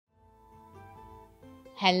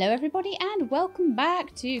Hello everybody and welcome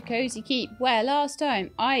back to Cozy Keep, where last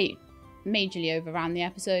time I majorly overran the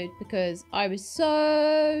episode because I was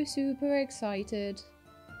so super excited.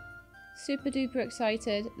 Super duper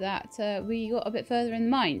excited that we got a bit further in the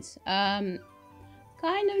mines. Kind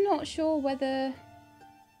of not sure whether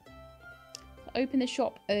to open the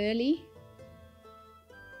shop early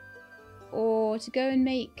or to go and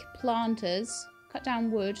make planters, cut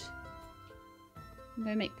down wood and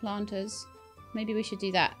go make planters. Maybe we should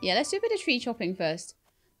do that. Yeah, let's do a bit of tree chopping first.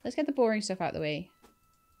 Let's get the boring stuff out of the way.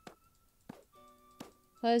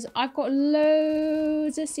 Because I've got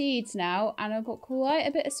loads of seeds now and I've got quite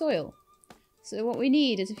a bit of soil. So what we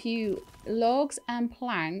need is a few logs and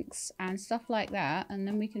planks and stuff like that. And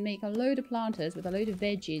then we can make a load of planters with a load of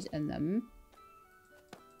veggies in them.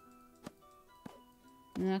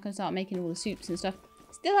 And then I can start making all the soups and stuff.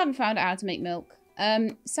 Still haven't found out how to make milk.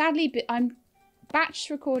 Sadly, I'm batch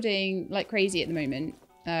recording like crazy at the moment.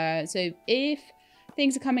 So if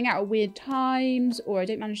things are coming out at weird times or I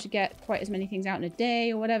don't manage to get quite as many things out in a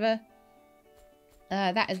day or whatever,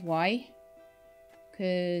 that is why.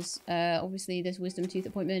 Because obviously this wisdom tooth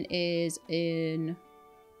appointment is in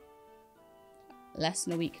less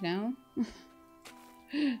than a week now.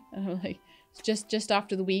 Like, it's just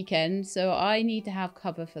after the weekend, so I need to have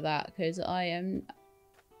cover for that because I am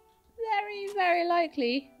very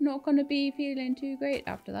likely not going to be feeling too great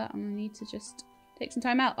after that. I'm going to need to just take some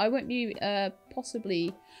time out. I won't be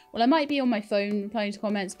possibly, well, I might be on my phone replying to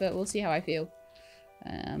comments, but we'll see how I feel.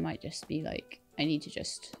 I might just be like, I need to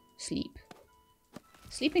just sleep.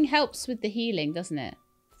 Sleeping helps with the healing, doesn't it?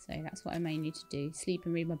 So that's what I may need to do. Sleep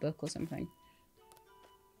and read my book or something.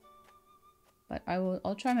 But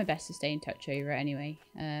I'll try my best to stay in touch over it anyway.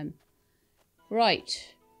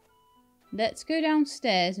 Right. Let's go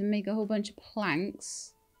downstairs and make a whole bunch of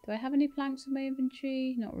planks. Do I have any planks in my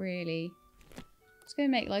inventory? Not really. Let's go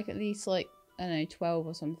make like at least like, I don't know, 12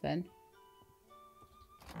 or something.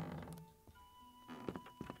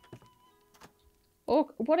 Or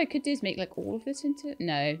what I could do is make like all of this into...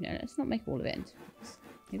 No, let's not make all of it into this.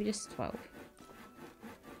 Maybe just 12.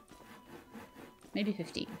 Maybe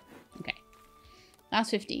 15. Okay. That's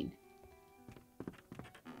 15.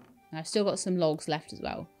 And I've still got some logs left as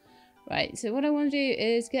well. Right, so what I want to do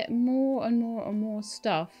is get more and more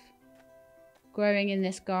stuff growing in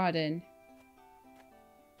this garden.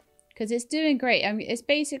 Because it's doing great. I mean, it's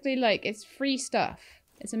basically like, it's free stuff.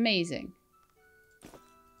 It's amazing.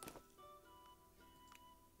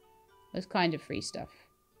 It's kind of free stuff.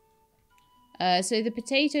 So the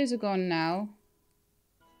potatoes are gone now.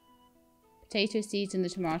 Potato seeds and the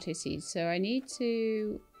tomato seeds. So I need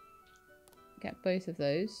to get both of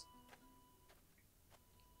those.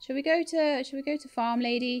 Should we go to Farm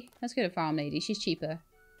Lady? Let's go to Farm Lady. She's cheaper.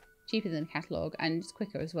 Cheaper than Catalogue and it's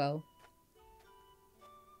quicker as well.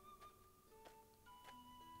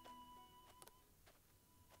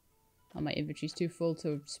 Oh, my inventory's too full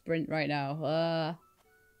to sprint right now.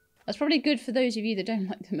 That's probably good for those of you that don't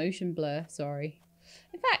like the motion blur. Sorry.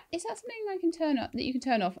 In fact, is that something I can turn up that you can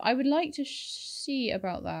turn off? I would like to see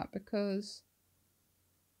about that because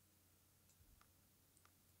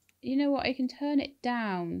you know what? I can turn it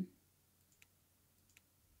down.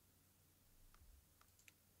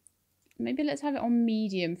 Maybe let's have it on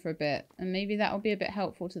medium for a bit. And maybe that'll be a bit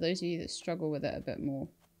helpful to those of you that struggle with it a bit more.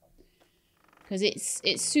 Because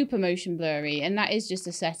it's super motion blurry. And that is just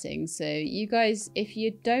a setting. So you guys, if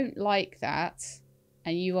you don't like that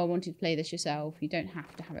and you are wanting to play this yourself, you don't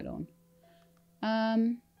have to have it on.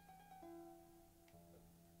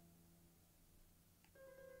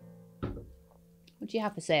 What do you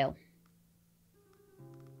have for sale?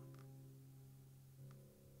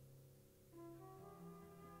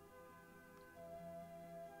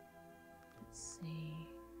 Let's see.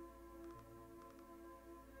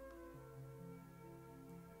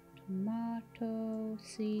 Tomato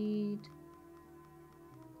seed.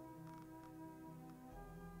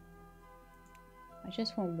 I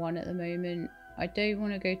just want one at the moment. I don't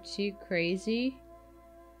want to go too crazy.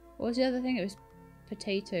 What was the other thing? It was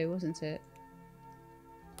potato, wasn't it?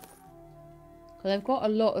 Because I've got a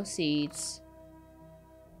lot of seeds.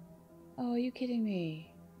 Oh, are you kidding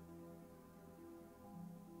me?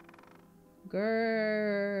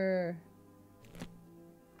 Grrr.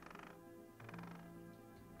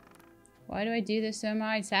 Why do I do this to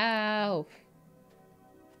myself?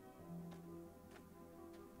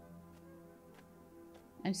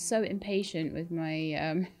 I'm so impatient with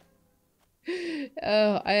my,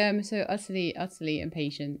 oh, I am so utterly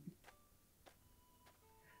impatient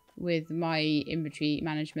with my inventory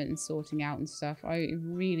management and sorting out and stuff. I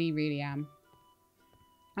really am.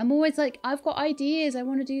 I'm always like, I've got ideas. I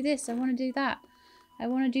want to do this. I want to do that. I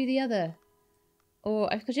want to do the other.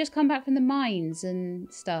 Or I could just come back from the mines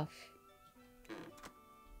and stuff.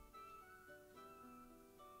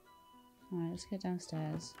 Alright, let's go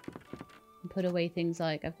downstairs. And put away things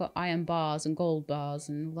like... I've got iron bars and gold bars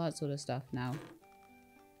and all that sort of stuff now.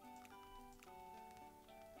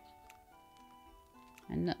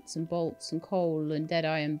 And nuts and bolts and coal and dead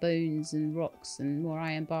iron bones and rocks and more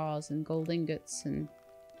iron bars and gold ingots and...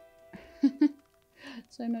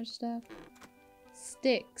 so much stuff.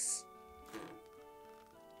 Sticks.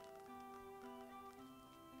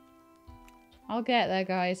 I'll get there,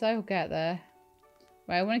 guys. I will get there.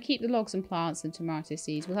 Right, I want to keep the logs and plants and tomato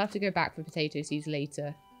seeds. We'll have to go back for potato seeds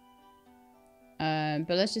later. But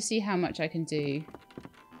let's just see how much I can do.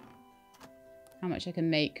 How much I can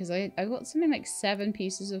make. Because I've got something like 7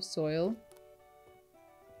 pieces of soil.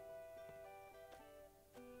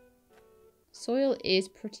 Soil is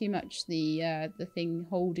pretty much the thing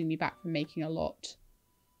holding me back from making a lot.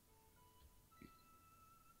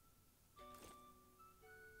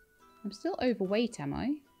 I'm still overweight, am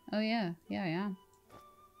I? Oh yeah, yeah I am.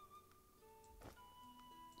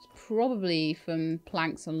 It's probably from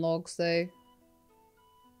planks and logs though.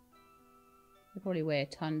 They probably weigh a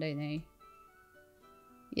ton, don't they?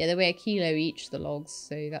 Yeah, they weigh a kilo each, the logs,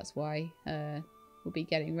 so that's why we'll be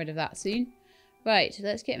getting rid of that soon. Right,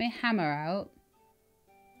 let's get my hammer out.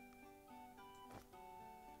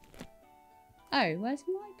 Oh, where's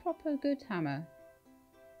my proper good hammer?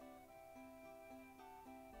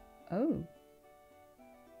 Oh.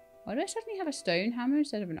 Why do I suddenly have a stone hammer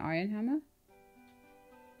instead of an iron hammer?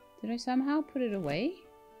 Did I somehow put it away?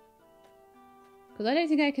 Because I don't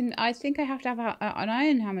think I can... I think I have to have an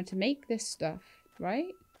iron hammer to make this stuff, right?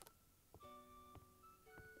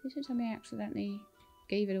 Please don't tell me I accidentally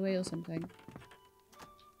gave it away or something.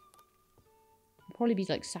 It'll probably be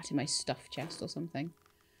like sat in my stuff chest or something.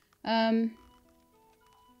 So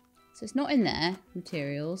it's not in there,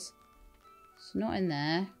 materials. It's not in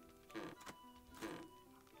there.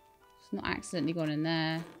 It's not accidentally gone in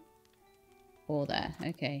there. Or there,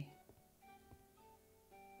 okay.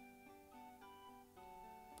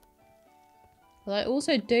 Well, I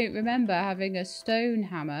also don't remember having a stone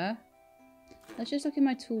hammer. Let's just look in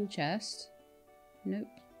my tool chest. Nope.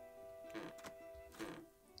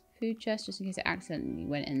 Food chest, just in case it accidentally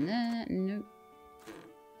went in there. Nope.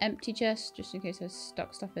 Empty chest, just in case I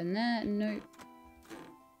stuck stuff in there. Nope.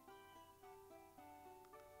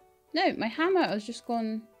 No, my hammer has just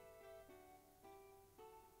gone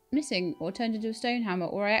missing or turned into a stone hammer,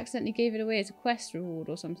 or I accidentally gave it away as a quest reward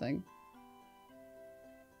or something.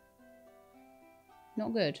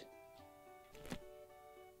 Not good.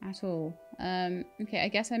 At all. Okay, I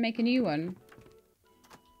guess I make a new one.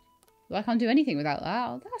 Well, I can't do anything without that.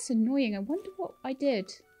 Oh, that's annoying. I wonder what I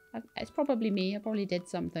did. It's probably me. I probably did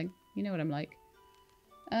something. You know what I'm like.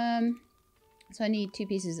 So I need 2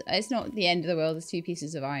 pieces. It's not the end of the world. There's 2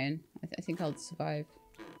 pieces of iron. I think I'll survive.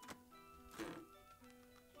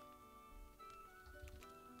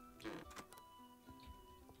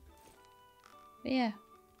 But yeah.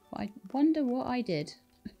 I wonder what I did.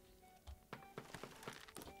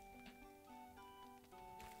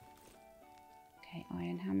 Okay,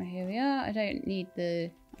 iron hammer, here we are. I don't need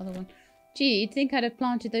the other one. Gee, you'd think I'd have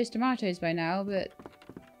planted those tomatoes by now, but...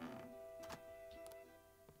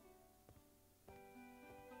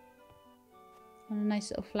 a nice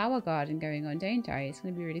little flower garden going on, don't I? It's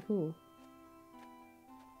going to be really cool.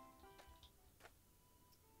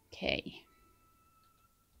 Okay.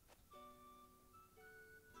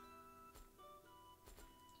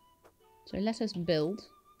 So let us build.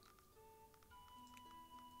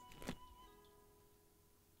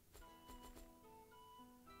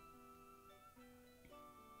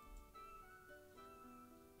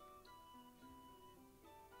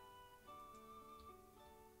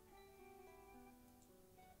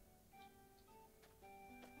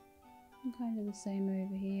 I'm kind of the same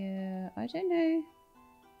over here. I don't know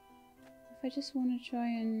if I just want to try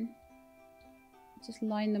and just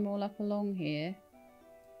line them all up along here.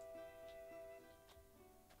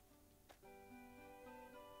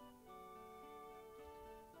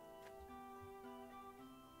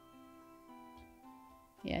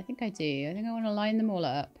 Yeah, I think I do. I think I want to line them all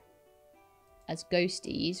up as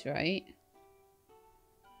ghosties, right?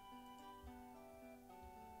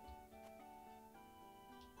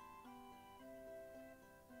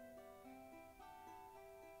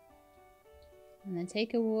 And then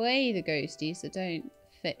take away the ghosties that don't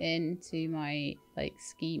fit into my, like,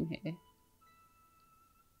 scheme here.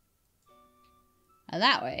 And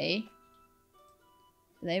that way,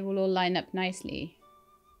 they will all line up nicely.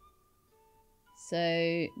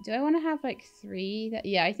 So, do I want to have like 3?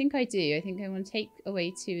 Yeah, I think I do. I think I want to take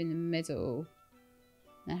away 2 in the middle.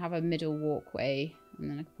 And have a middle walkway.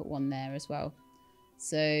 And then I can put 1 there as well.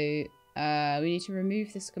 So, we need to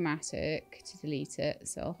remove the schematic to delete it.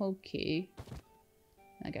 So I'll hold Q.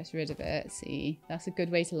 That gets rid of it. See, that's a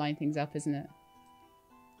good way to line things up, isn't it?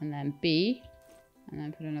 And then B. And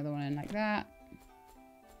then put another one in like that.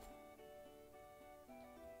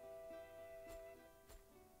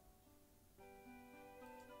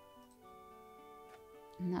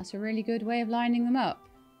 And that's a really good way of lining them up.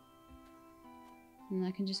 And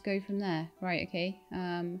I can just go from there. Right, okay.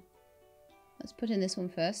 Let's put in this one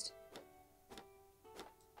first.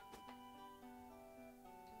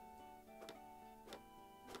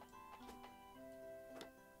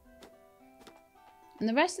 And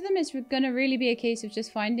the rest of them is going to really be a case of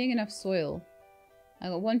just finding enough soil.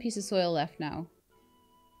 I've got 1 piece of soil left now.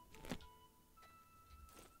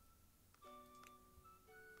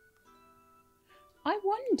 I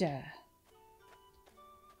wonder.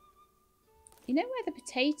 You know where the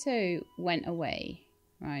potato went away,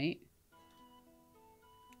 right?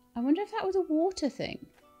 I wonder if that was a water thing.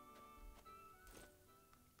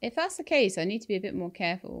 If that's the case, I need to be a bit more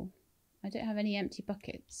careful. I don't have any empty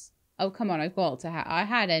buckets. Oh, come on, I've got to have... I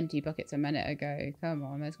had empty buckets a minute ago. Come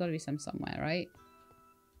on, there's got to be some somewhere, right?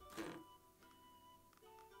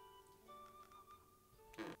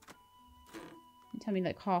 You tell me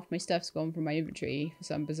like half my stuff's gone from my inventory for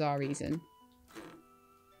some bizarre reason.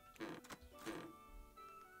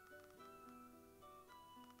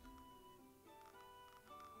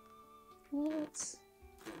 What?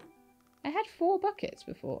 I had 4 buckets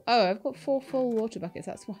before. Oh, I've got 4 full water buckets,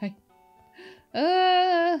 that's why.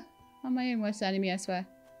 I'm my own worst enemy, I swear.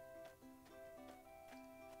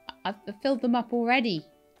 I've filled them up already.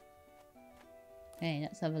 Okay,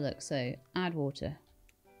 let's have a look. So, add water.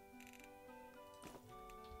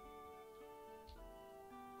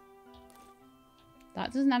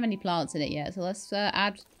 That doesn't have any plants in it yet, so let's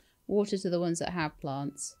add water to the ones that have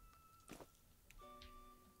plants.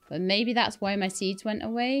 But maybe that's why my seeds went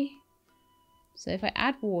away. So if I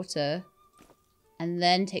add water and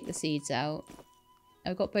then take the seeds out,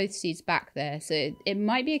 I've got both seeds back there. So it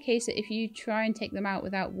might be a case that if you try and take them out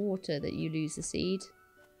without water that you lose the seed.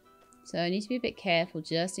 So I need to be a bit careful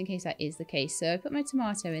just in case that is the case. So I put my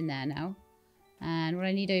tomato in there now. And what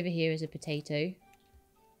I need over here is a potato.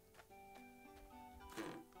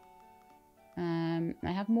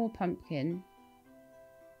 I have more pumpkin.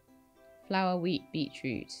 Flour, wheat,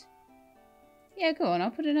 beetroot. Yeah, go on. I'll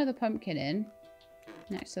put another pumpkin in.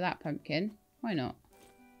 Next to that pumpkin. Why not?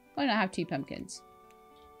 Why not have 2 pumpkins?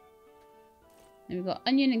 And we've got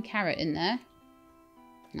onion and carrot in there.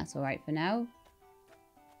 That's alright for now.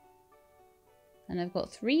 And I've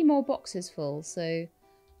got 3 more boxes full. So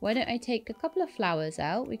why don't I take a couple of flowers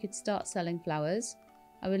out? We could start selling flowers.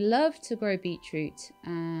 I would love to grow beetroot.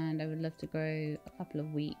 And I would love to grow a couple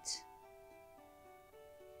of wheat.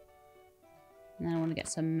 And then I want to get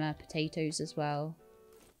some potatoes as well.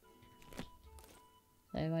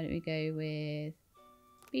 So why don't we go with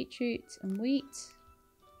beetroot and wheat.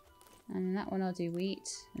 And that one I'll do wheat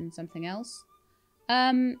and something else.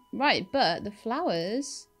 Right, but the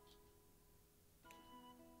flowers...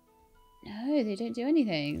 No, they don't do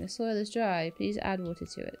anything. The soil is dry. Please add water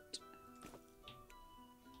to it.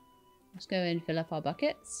 Let's go and fill up our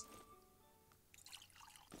buckets.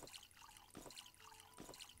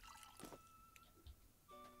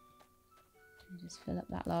 Just fill up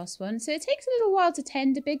that last one. So it takes a little while to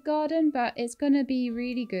tend a big garden, but it's going to be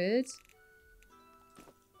really good.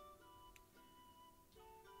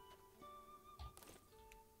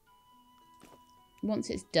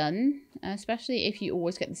 Once it's done, especially if you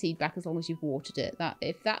always get the seed back as long as you've watered it.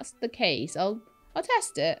 If that's the case, I'll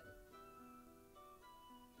test it.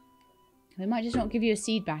 It might just not give you a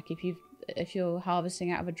seed back if you're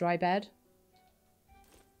harvesting out of a dry bed.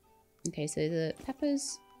 Okay, so the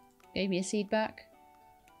peppers gave me a seed back.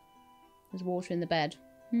 There's water in the bed.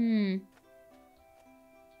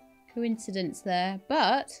 Coincidence there.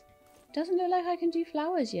 But it doesn't look like I can do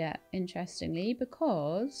flowers yet, interestingly,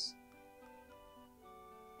 because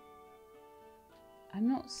I'm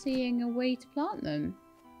not seeing a way to plant them.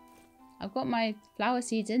 I've got my flower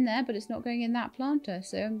seeds in there, but it's not going in that planter.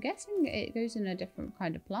 So I'm guessing it goes in a different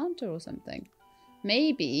kind of planter or something.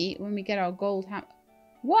 Maybe when we get our gold ham...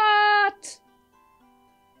 What?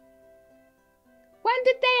 When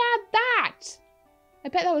did they add that? I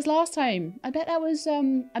bet that was last time. I bet that was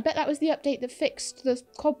the update that fixed the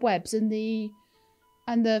cobwebs and the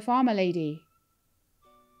farmer lady.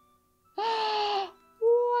 Wow!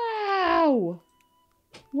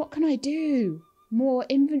 What can I do? More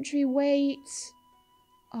inventory weight.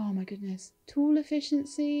 Oh my goodness. Tool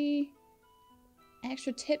efficiency.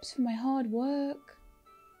 Extra tips for my hard work.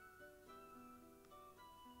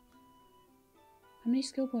 How many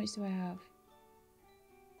skill points do I have?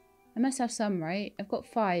 I must have some, right? I've got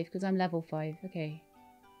 5 because I'm level 5. Okay.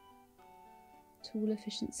 Tool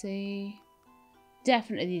efficiency.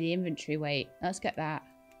 Definitely the inventory weight. Let's get that.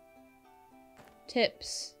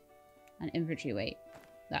 Tips and inventory weight.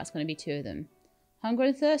 That's going to be 2 of them. Hunger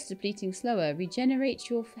and thirst depleting slower. Regenerate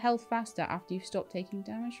your health faster after you've stopped taking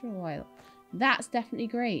damage for a while. That's definitely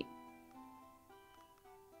great.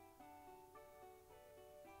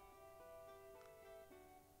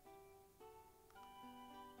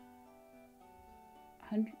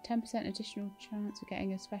 10% additional chance of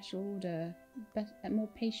getting a special order. More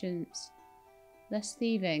patience. Less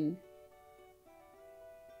thieving.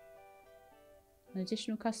 An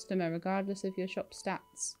additional customer regardless of your shop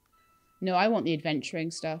stats. No, I want the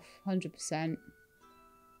adventuring stuff. 100%.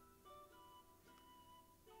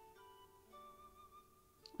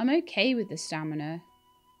 I'm okay with the stamina.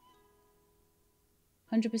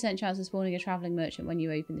 100% chance of spawning a travelling merchant when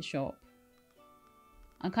you open the shop.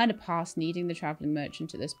 I'm kind of past needing the travelling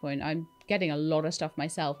merchant at this point. I'm getting a lot of stuff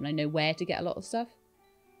myself and I know where to get a lot of stuff.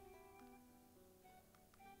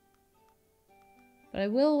 But I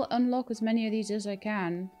will unlock as many of these as I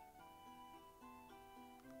can.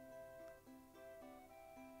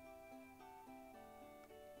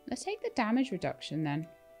 Let's take the damage reduction then.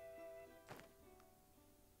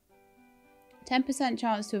 10%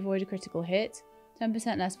 chance to avoid a critical hit,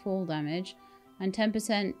 10% less fall damage, and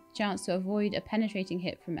 10% chance to avoid a penetrating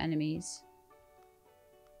hit from enemies.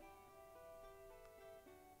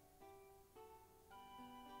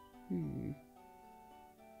 I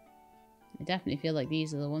definitely feel like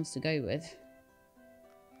these are the ones to go with.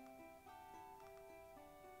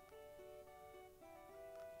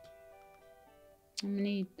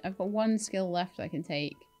 I've got 1 skill left I can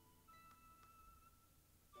take.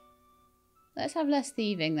 Let's have less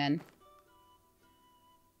thieving then.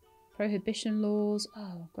 Prohibition laws.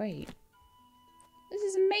 Oh, great. This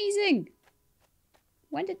is amazing.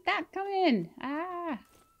 When did that come in? Ah.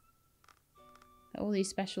 All these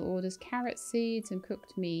special orders. Carrot seeds and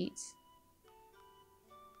cooked meat.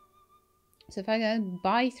 So if I go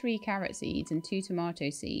buy 3 carrot seeds and 2 tomato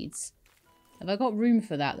seeds. Have I got room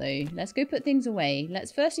for that though? Let's go put things away.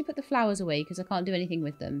 Let's firstly put the flowers away because I can't do anything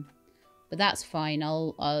with them. But that's fine.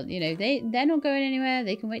 I'll you know, they're not going anywhere.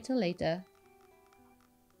 They can wait till later.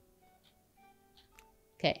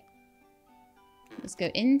 Okay. Let's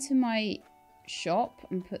go into my shop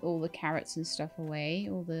and put all the carrots and stuff away.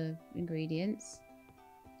 All the ingredients.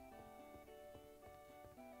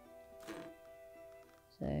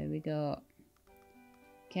 So we got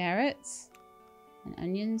carrots and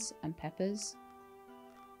onions and peppers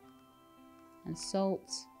and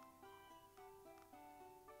salt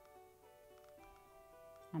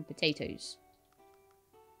and potatoes.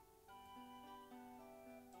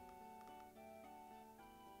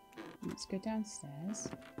 Let's go downstairs.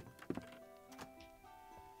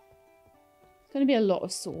 It's going to be a lot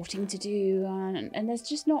of sorting to do, and there's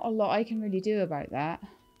just not a lot I can really do about that.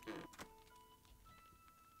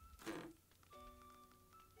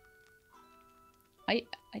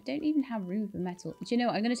 I don't even have room for metal. Do you know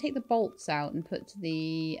what? I'm going to take the bolts out and put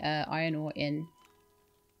the iron ore in.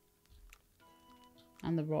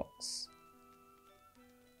 And the rocks.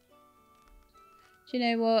 Do you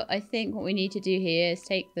know what? I think what we need to do here is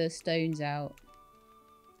take the stones out.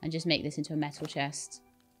 And just make this into a metal chest.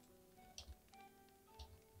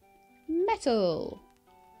 Metal!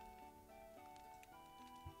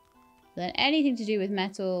 Then anything to do with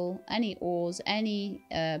metal, any ores, any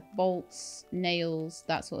bolts, nails,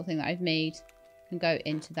 that sort of thing that I've made can go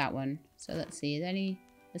into that one. So let's see,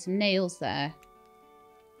 there's some nails there.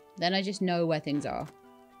 Then I just know where things are.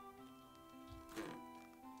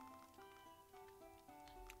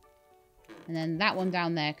 And then that one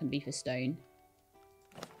down there can be for stone.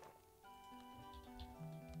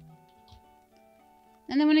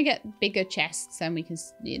 And then when I get bigger chests, then we can,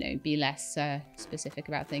 you know, be less specific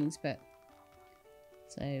about things. But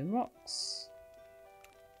so rocks.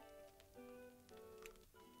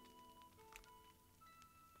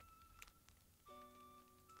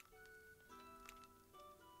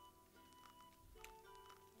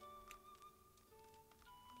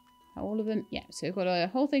 All of them, yeah. So we've got a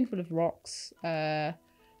whole thing full of rocks. And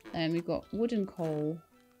we've got wood and coal.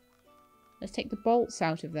 Let's take the bolts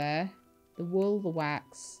out of there. The wool, the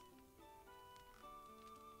wax.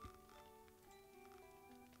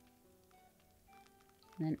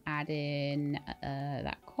 And then add in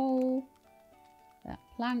that coal, that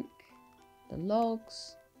plank, the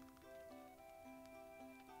logs.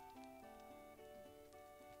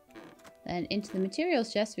 Then into the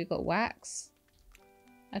materials chest, we've got wax.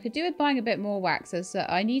 I could do with buying a bit more wax, as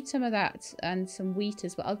I need some of that and some wheat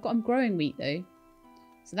as well. I'm growing wheat though,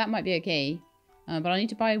 so that might be okay. But I need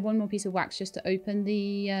to buy one more piece of wax just to open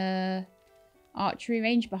the archery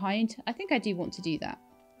range behind. I think I do want to do that.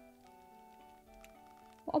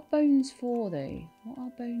 What are bones for though? What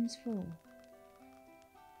are bones for?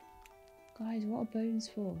 Guys, what are bones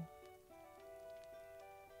for?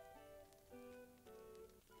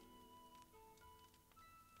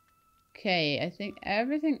 Okay, I think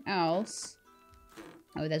everything else...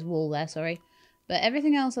 Oh, there's wool there, sorry. But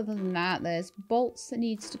everything else other than that, there's bolts that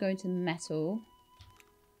needs to go into metal.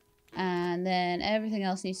 And then everything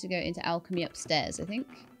else needs to go into alchemy upstairs, I think.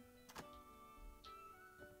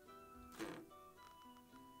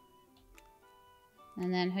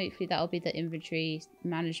 And then hopefully that'll be the inventory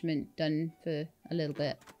management done for a little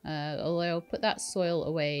bit. Although I'll put that soil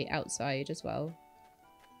away outside as well.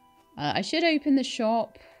 I should open the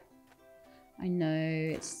shop. I know,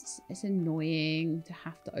 it's annoying to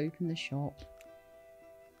have to open the shop.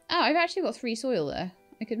 Oh, I've actually got 3 soil there.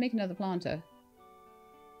 I could make another planter.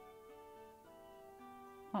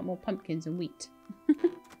 Plant more pumpkins and wheat.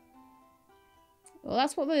 Well,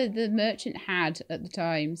 that's what the merchant had at the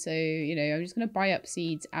time. So, you know, I'm just going to buy up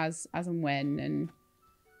seeds as and when. And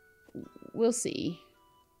we'll see.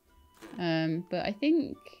 But I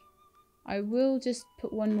think I will just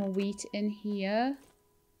put one more wheat in here.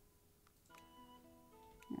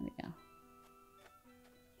 There we go.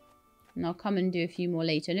 And I'll come and do a few more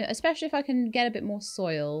later. Especially if I can get a bit more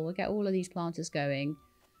soil. We'll get all of these planters going.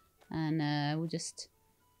 And we'll just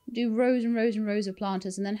do rows and rows and rows of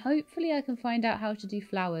planters. And then hopefully I can find out how to do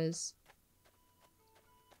flowers.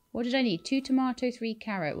 What did I need? 2 tomato, 3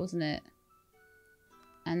 carrot, wasn't it?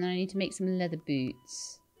 And then I need to make some leather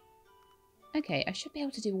boots. Okay, I should be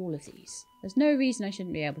able to do all of these. There's no reason I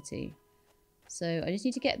shouldn't be able to. So I just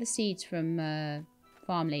need to get the seeds from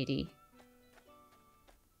Farm Lady.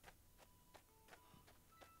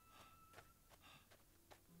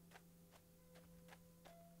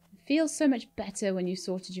 It feels so much better when you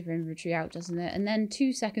sorted your inventory out, doesn't it? And then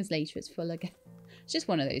 2 seconds later it's full again. It's just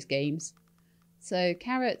one of those games. So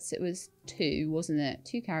carrots, it was 2, wasn't it?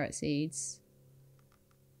 2 carrot seeds.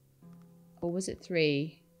 Or was it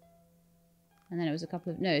 3? And then it was a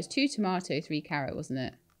couple of... No, it's 2 tomato, 3 carrot, wasn't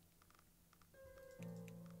it?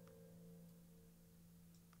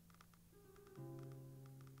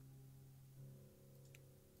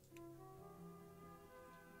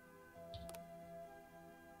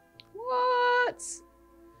 What?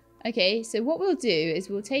 Okay, so what we'll do is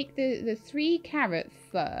we'll take the 3 carrot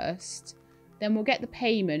first. Then we'll get the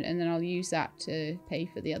payment and then I'll use that to pay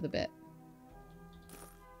for the other bit.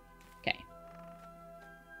 Okay.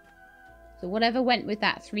 So whatever went with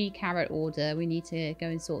that 3 carrot order, we need to go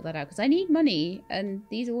and sort that out. Because I need money and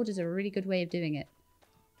these orders are a really good way of doing it.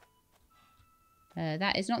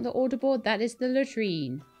 That is not the order board, that is the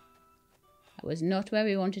latrine. That was not where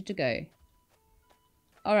we wanted to go.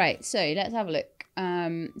 Alright, so let's have a look.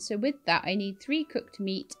 So with that, I need 3 cooked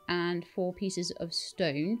meat and 4 pieces of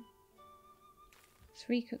stone.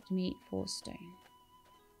 3 cooked meat, 4 stone.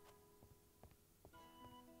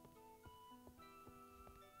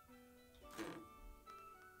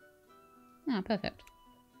 Ah, perfect.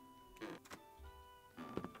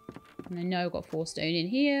 And I know I've got 4 stone in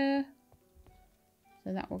here.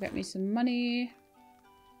 So that will get me some money.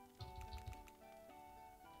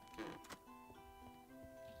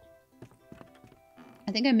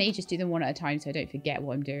 I think I may just do them one at a time so I don't forget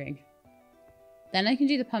what I'm doing. Then I can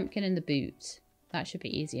do the pumpkin and the boot. That should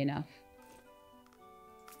be easy enough.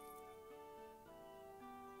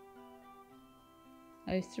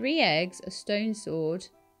 Oh, 3 eggs, a stone sword,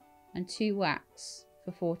 and 2 wax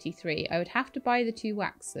for 43. I would have to buy the 2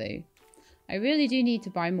 wax though. I really do need to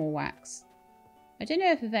buy more wax. I don't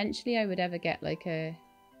know if eventually I would ever get like a...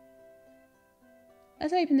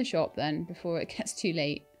 Let's open the shop then before it gets too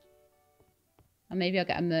late. Or maybe I'll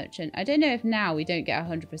get a merchant. I don't know if now we don't get a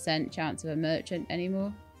 100% chance of a merchant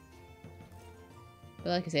anymore. But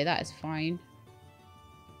like I say, that is fine.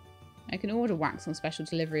 I can order wax on special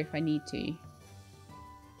delivery if I need to.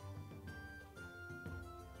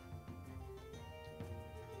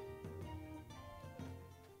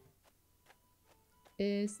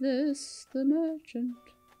 Is this the merchant?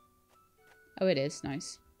 Oh, it is.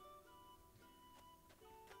 Nice.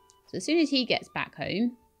 So as soon as he gets back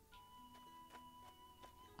home...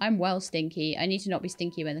 I'm well stinky. I need to not be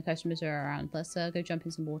stinky when the customers are around. Let's go jump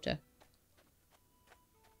in some water.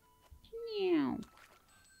 Meow.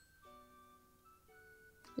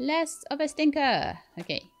 Less of a stinker.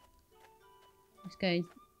 Okay. Let's go and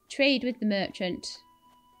trade with the merchant.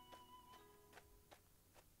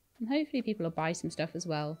 And hopefully people will buy some stuff as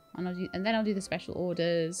well. And then I'll do the special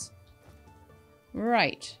orders.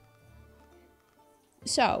 Right.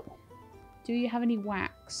 So, do you have any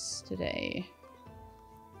wax today?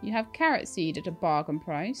 You have carrot seed at a bargain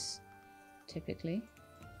price, typically.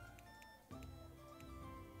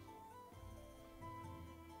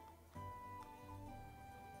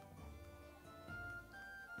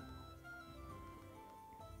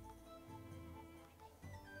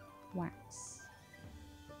 Wax.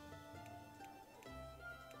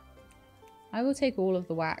 I will take all of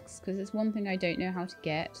the wax because it's one thing I don't know how to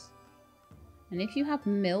get. And if you have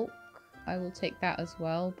milk, I will take that as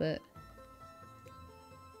well, but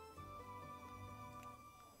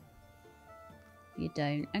you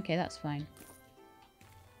don't. Okay, that's fine.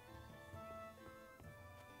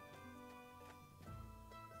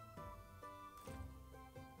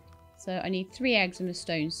 So I need 3 eggs and a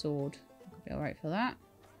stone sword. I'll be alright for that.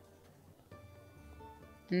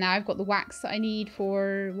 And now I've got the wax that I need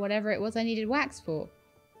for whatever it was I needed wax for.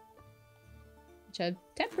 Which I've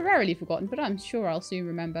temporarily forgotten, but I'm sure I'll soon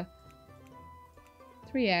remember.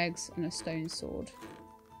 3 eggs and a stone sword.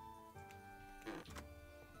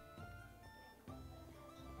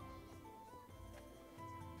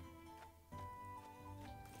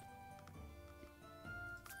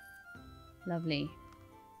 Lovely.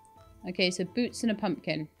 Okay, so boots and a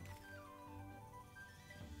pumpkin.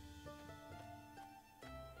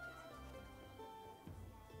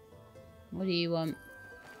 What do you want?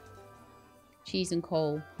 Cheese and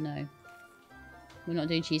coal? No. We're not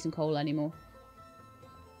doing cheese and coal anymore.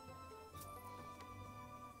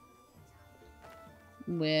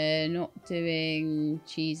 We're not doing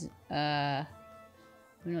cheese. We're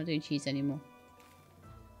not doing cheese anymore.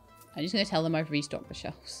 I'm just going to tell them I've restocked the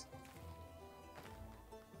shelves.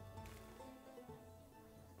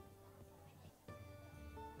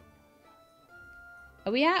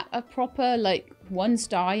 Are we at a proper, like, 1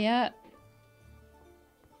 star yet?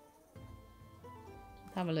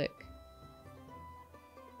 Let's have a look.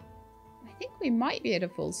 I think we might be at a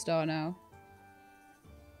full star now.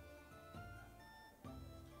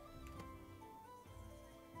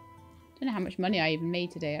 Don't know how much money I even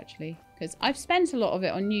made today, actually. Because I've spent a lot of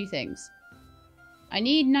it on new things. I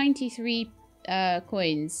need 93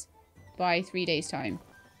 coins by 3 days' time.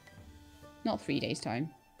 Not 3 days' time.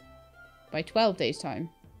 By 12 days' time.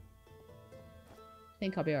 I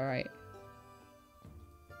think I'll be alright.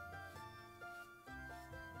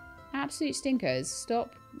 Absolute stinkers.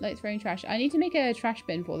 Stop, like, throwing trash. I need to make a trash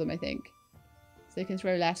bin for them, I think. So they can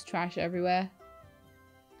throw less trash everywhere.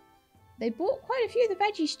 They bought quite a few of the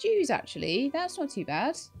veggie stews, actually. That's not too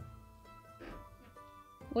bad.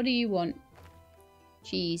 What do you want?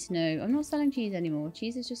 Cheese. No, I'm not selling cheese anymore.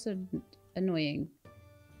 Cheese is just annoying.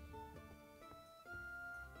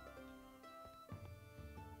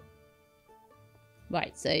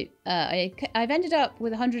 Right, so I've ended up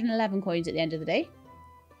with 111 coins at the end of the day.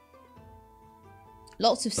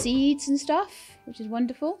 Lots of seeds and stuff, which is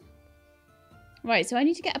wonderful. Right, so I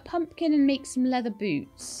need to get a pumpkin and make some leather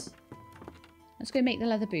boots. Let's go make the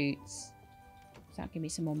leather boots. So that'll give me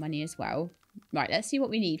some more money as well. Right, let's see what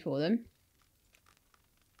we need for them.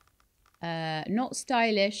 Not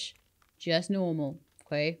stylish, just normal.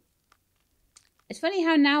 Okay. It's funny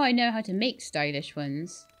how now I know how to make stylish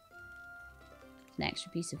ones. An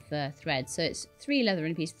extra piece of thread. So it's 3 leather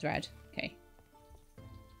and a piece of thread. Okay.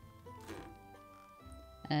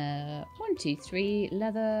 1, 2, 3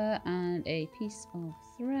 leather and a piece of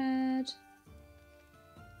thread.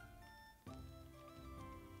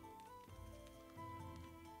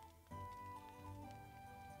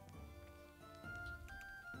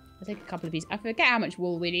 I'll take a couple of pieces. I forget how much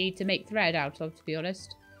wool we need to make thread out of, to be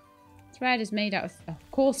honest. Thread is made out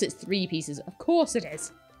of course it's 3 pieces. Of course it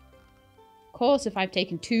is. Of course, if I've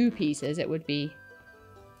taken 2 pieces, it would be...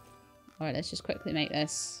 Alright, let's just quickly make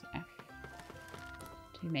this. F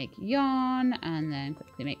to make yarn, and then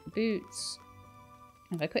quickly make the boots.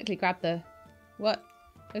 If I quickly grab the... What?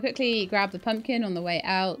 If I quickly grab the pumpkin on the way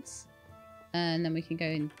out, and then we can go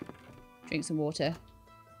and drink some water.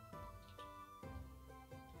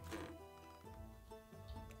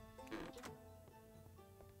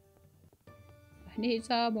 I need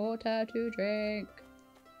some water to drink.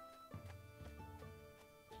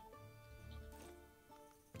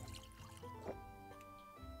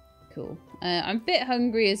 Cool. I'm a bit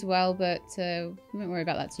hungry as well, but we won't worry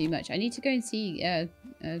about that too much. I need to go and see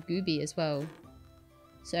Gooby as well.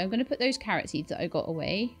 So I'm going to put those carrot seeds that I got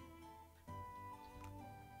away.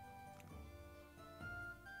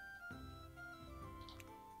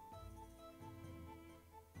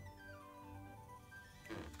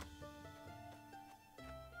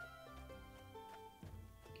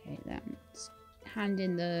 Okay, hand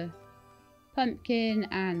in the pumpkin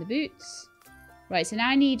and the boots. Right, so now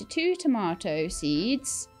I need 2 tomato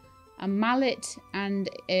seeds, a mallet, and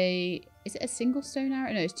a... Is it a single stone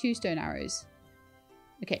arrow? No, it's 2 stone arrows.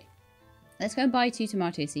 Okay. Let's go and buy 2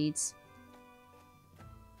 tomato seeds.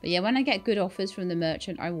 But yeah, when I get good offers from the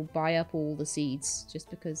merchant, I will buy up all the seeds. Just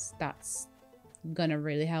because that's gonna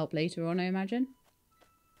really help later on, I imagine.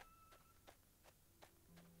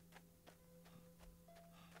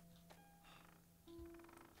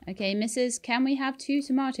 Okay, missus, can we have 2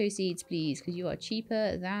 tomato seeds, please? Because you are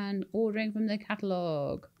cheaper than ordering from the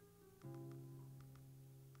catalogue.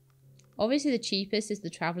 Obviously, the cheapest is the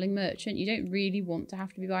travelling merchant. You don't really want to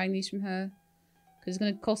have to be buying these from her. Because it's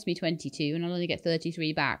going to cost me 22 and I'll only get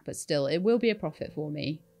 33 back. But still, it will be a profit for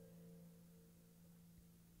me.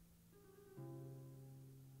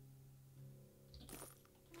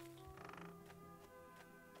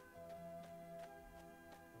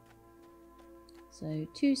 So,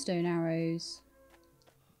 2 stone arrows.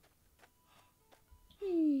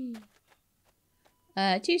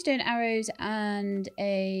 2 stone arrows and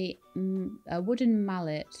a wooden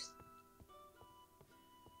mallet.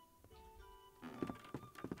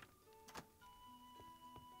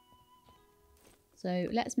 So,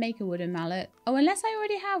 let's make a wooden mallet. Oh, unless I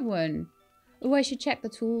already have one. Oh, I should check the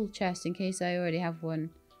tool chest in case I already have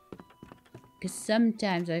one. Because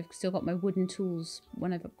sometimes I've still got my wooden tools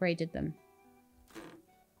when I've upgraded them.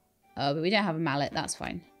 Oh, but we don't have a mallet. That's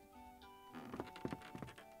fine.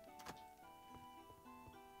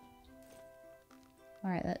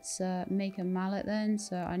 Alright, let's make a mallet then.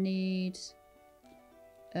 So I need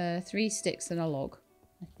 3 sticks and a log.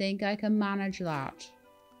 I think I can manage that.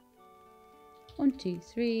 1, 2,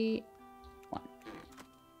 3, 1.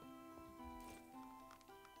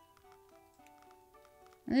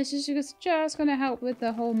 And this is just going to help with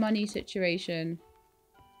the whole money situation.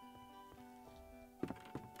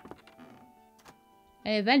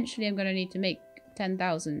 Eventually I'm going to need to make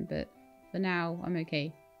 10,000, but for now I'm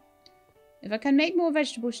okay. If I can make more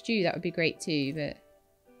vegetable stew, that would be great too, but...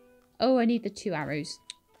 Oh, I need the 2 arrows.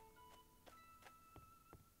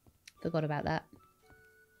 Forgot about that.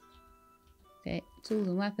 Okay, tools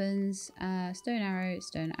and weapons. Stone arrow,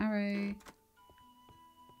 stone arrow.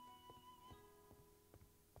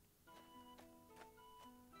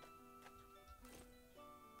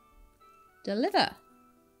 Deliver!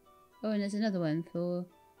 Oh, and there's another one for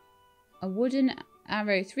a wooden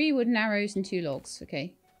arrow. 3 wooden arrows and 2 logs.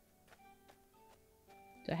 Okay.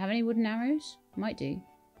 Do I have any wooden arrows? Might do.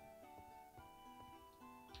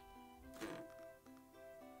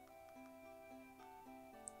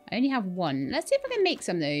 I only have 1. Let's see if I can make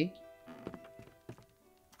some though.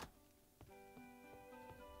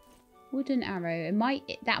 Wooden arrow.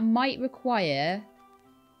 That might require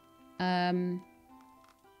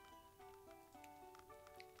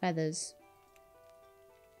feathers.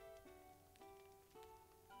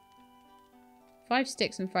 5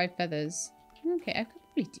 sticks and 5 feathers. Okay, I could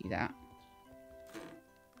probably do that.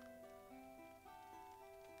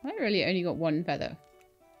 I really only got 1 feather.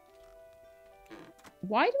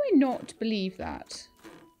 Why do I not believe that?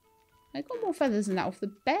 I got more feathers than that off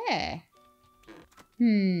the bear.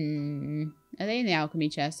 Are they in the alchemy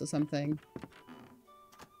chest or something?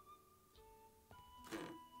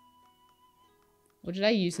 Or did I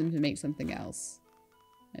use them to make something else?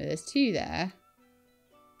 No, there's 2 there.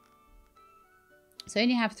 So I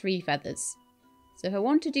only have 3 feathers. So if I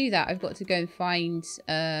want to do that, I've got to go and find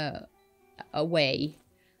a way.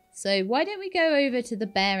 So why don't we go over to the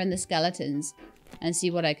bear and the skeletons and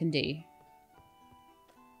see what I can do?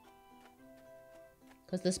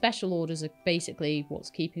 Because the special orders are basically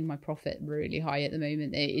what's keeping my profit really high at the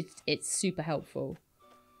moment. It's super helpful.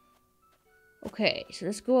 Okay, so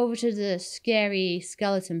let's go over to the scary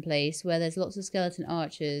skeleton place where there's lots of skeleton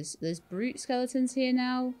archers. There's brute skeletons here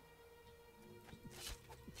now.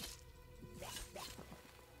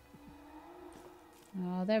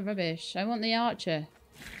 Oh, they're rubbish. I want the archer.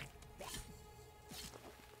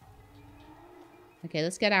 Okay,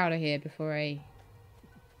 let's get out of here before I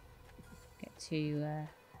get to...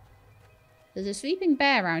 There's a sleeping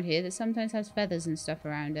bear around here that sometimes has feathers and stuff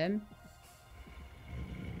around him.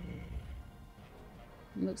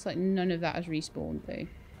 Looks like none of that has respawned though.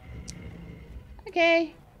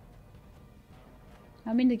 Okay.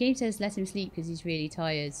 I mean, the game says let him sleep because he's really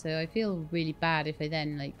tired, so I feel really bad if I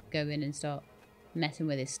then like go in and start messing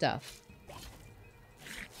with his stuff.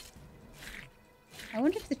 I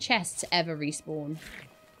wonder if the chests ever respawn.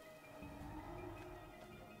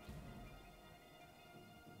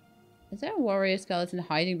 Is there a warrior skeleton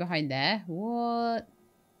hiding behind there? What?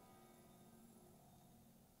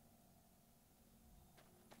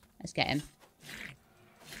 Let's get him.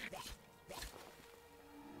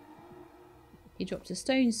 He dropped a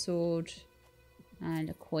stone sword and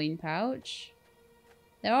a coin pouch.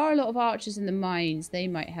 There are a lot of archers in the mines. They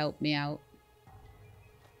might help me out.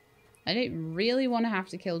 I don't really want to have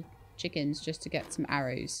to kill chickens just to get some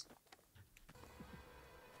arrows.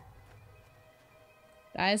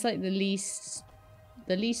 That is like the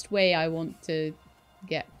least way I want to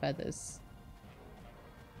get feathers.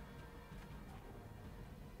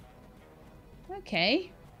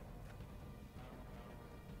 Okay.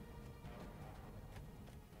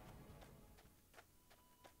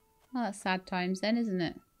 Well, that's sad times then, isn't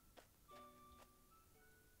it?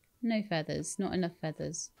 No feathers. Not enough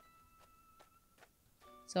feathers.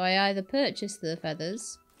 So I either purchase the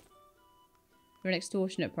feathers for an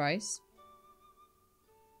extortionate price,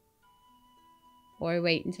 or I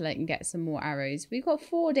wait until I can get some more arrows. We've got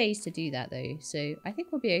 4 days to do that though, so I think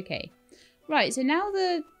we'll be okay. Right, so now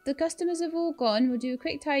the customers have all gone. We'll do a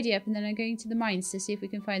quick tidy up and then I'm going to the mines to see if we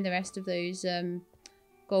can find the rest of those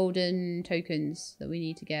golden tokens that we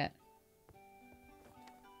need to get.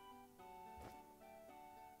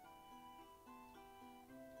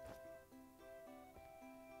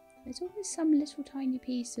 There's always some little tiny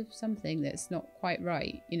piece of something that's not quite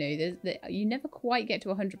right. You know, you never quite get to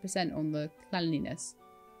 100% on the cleanliness.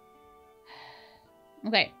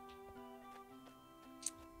 Okay.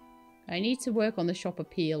 I need to work on the shop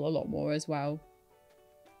appeal a lot more as well.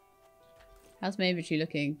 How's my inventory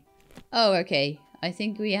looking? Oh, okay. I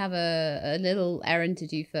think we have a little errand to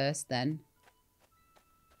do first then.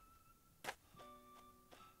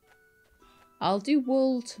 I'll do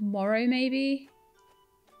wool tomorrow maybe.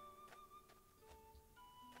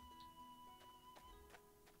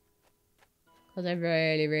 Because I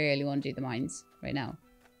really, really want to do the mines right now.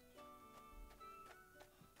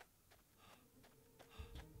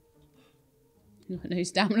 No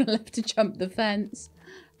stamina left to jump the fence.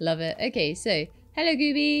 Love it. Okay, so, hello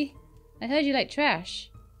Gooby. I heard you like trash.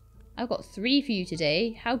 I've got 3 for you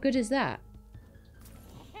today. How good is that?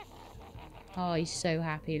 Oh, he's so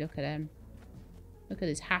happy. Look at him. Look at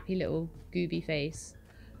his happy little Gooby face.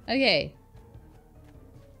 Okay.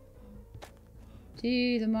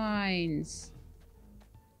 To the mines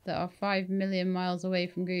that are 5 million miles away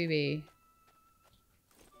from Gooby.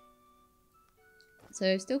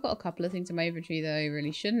 So I've still got a couple of things in my inventory that I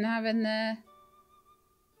really shouldn't have in there.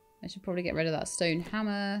 I should probably get rid of that stone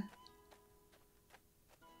hammer.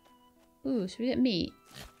 Ooh, should we get meat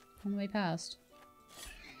on the way past?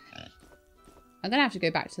 I'm gonna have to go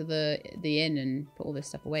back to the inn and put all this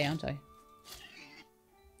stuff away, aren't I?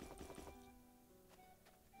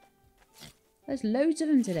 There's loads of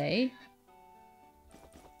them today.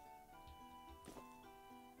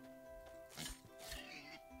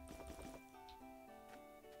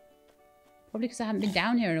 Probably because I haven't been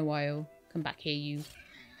down here in a while. Come back here, you.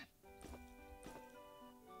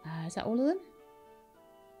 Is that all of them?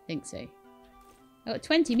 I think so. I got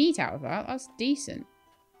 20 meat out of that. That's decent.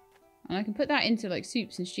 And I can put that into like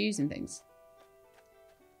soups and stews and things.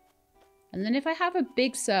 And then if I have a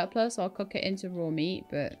big surplus, I'll cook it into raw meat.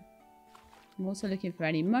 But I'm also looking for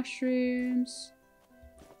any mushrooms.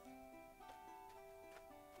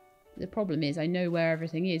 The problem is I know where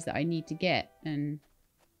everything is that I need to get, and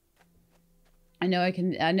I know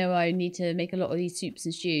I need to make a lot of these soups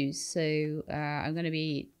and stews, so I'm going to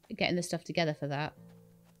be getting the stuff together for that.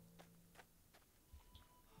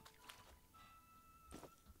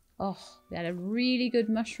 Oh, we had a really good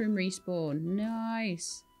mushroom respawn.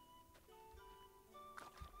 Nice.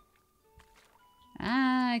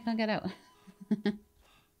 Ah, I can't get out.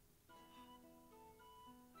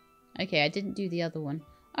 Okay, I didn't do the other one.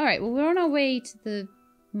 Alright, well, we're on our way to the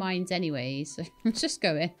mines anyway, so let's just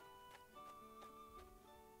go in.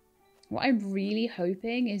 What I'm really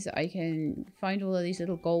hoping is that I can find all of these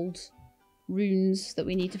little gold runes that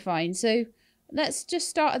we need to find. So let's just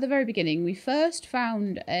start at the very beginning. We first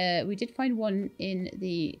found, we did find one in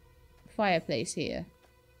the fireplace here.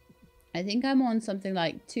 I think I'm on something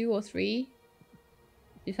like 2 or 3.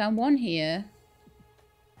 We found one here.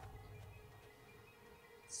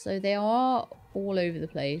 So they are all over the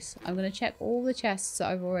place. I'm going to check all the chests that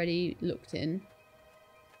I've already looked in.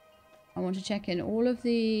 I want to check in all of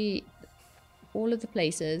the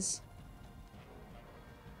places.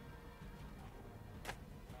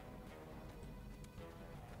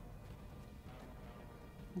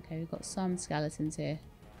 Okay, we've got some skeletons here.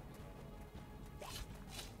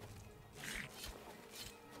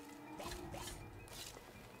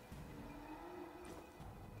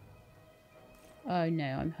 Oh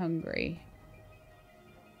no, I'm hungry.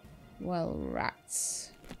 Well,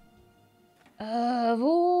 rats. Of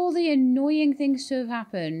all the annoying things to have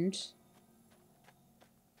happened,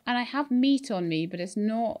 and I have meat on me, but it's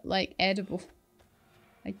not like edible.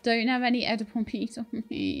 I don't have any edible meat on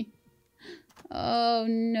me. Oh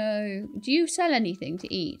no. Do you sell anything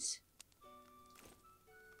to eat?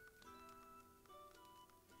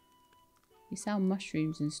 You sell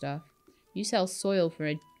mushrooms and stuff. You sell soil for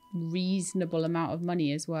a reasonable amount of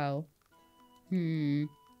money as well. You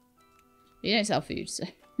don't sell food, so...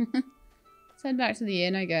 Let's head back to the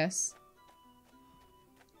inn, I guess.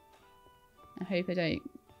 I hope I don't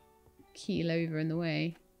keel over in the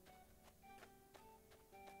way.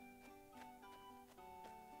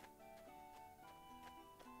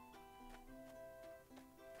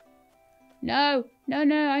 No! No,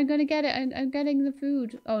 no, I'm gonna get it. I'm getting the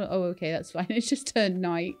food. Oh, okay, that's fine. It's just turned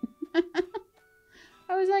night.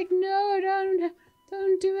 I was like, no,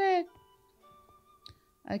 don't do it.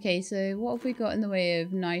 Okay, so what have we got in the way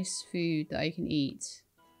of nice food that I can eat?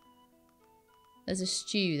 There's a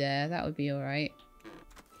stew there. That would be alright.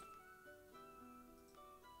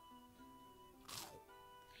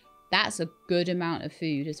 That's a good amount of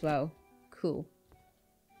food as well. Cool.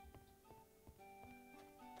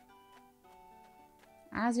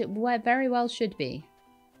 As it very well should be.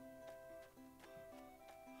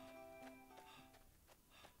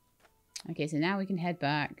 Okay, so now we can head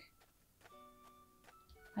back.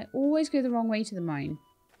 I always go the wrong way to the mine.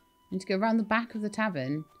 I need to go around the back of the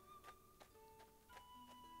tavern.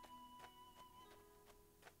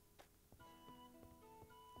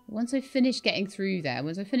 Once I've finished getting through there,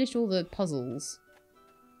 once I've finished all the puzzles,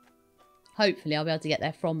 hopefully I'll be able to get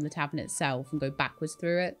there from the tavern itself and go backwards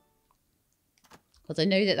through it. Because I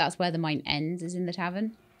know that that's where the mine ends, is in the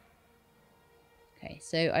tavern. Okay,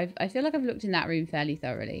 so I feel like I've looked in that room fairly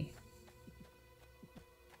thoroughly.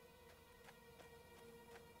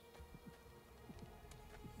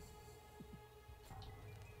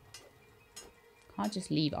 Can't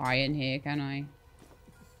just leave iron here, can I?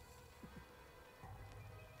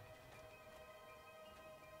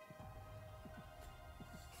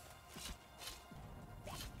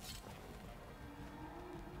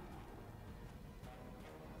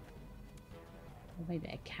 Or maybe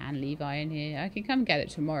I can leave iron here. I can come get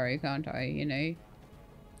it tomorrow, can't I? You know?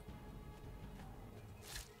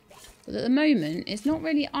 But at the moment, it's not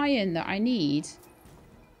really iron that I need.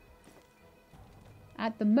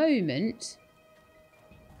 At the moment...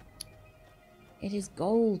 it is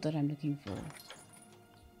gold that I'm looking for.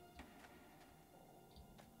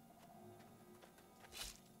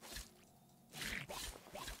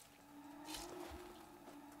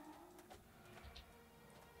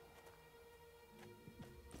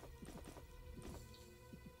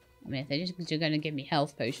 I mean, if they're just going to give me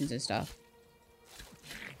health potions and stuff,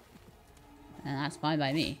 and that's fine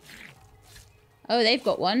by me. Oh, they've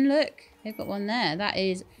got one. Look. They've got one there. That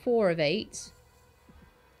is 4 of 8.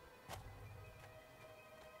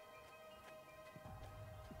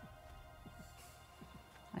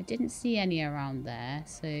 I didn't see any around there,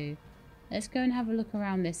 so let's go and have a look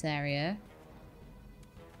around this area.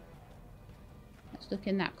 Let's look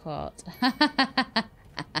in that cart.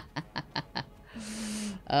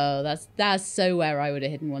 Oh, that's so where I would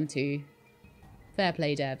have hidden one too. Fair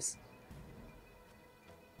play, devs.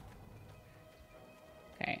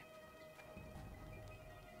 Okay.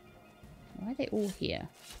 Why are they all here?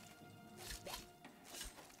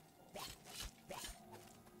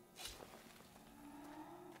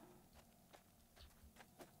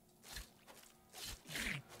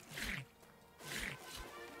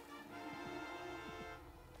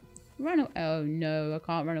 Run away. Oh no, I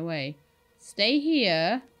can't run away. Stay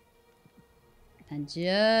here. And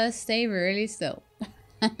just stay really still.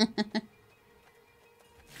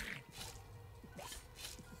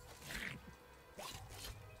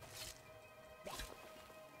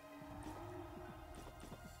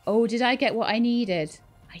 Oh, did I get what I needed?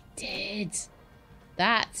 I did.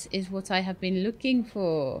 That is what I have been looking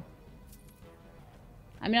for.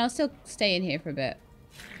 I mean, I'll still stay in here for a bit.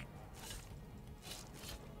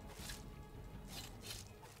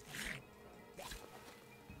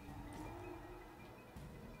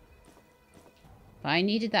 But I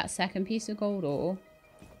needed that second piece of gold ore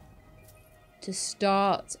to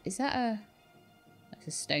start. Is that a... that's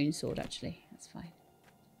a stone sword, actually. That's fine.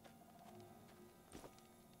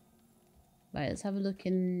 Right, let's have a look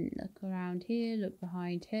around here. Look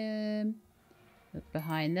behind him. Look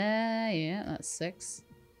behind there. Yeah, that's 6.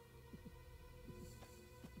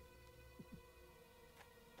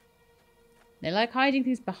 They like hiding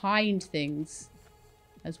things behind things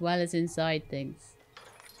as well as inside things.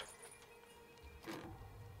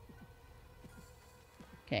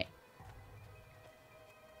 Okay.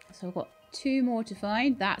 So I've got 2 more to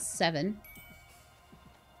find. That's 7.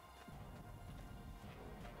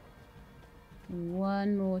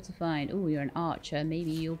 One more to find. Oh, you're an archer.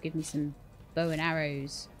 Maybe you'll give me some bow and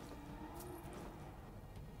arrows.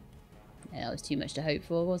 Yeah, that was too much to hope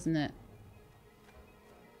for, wasn't it?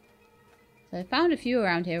 So I found a few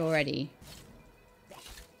around here already.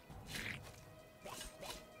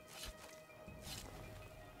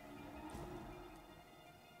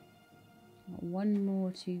 One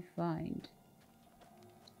more to find.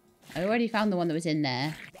 I already found the one that was in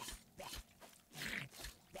there.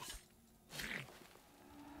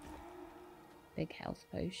 Big health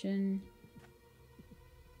potion.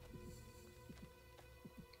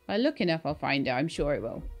 If I look enough, I'll find it. I'm sure it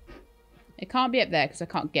will. It can't be up there because I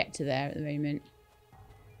can't get to there at the moment.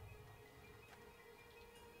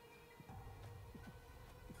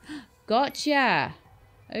 Gotcha!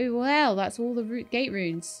 Oh, well, that's all the gate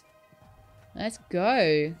runes. Let's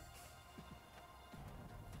go.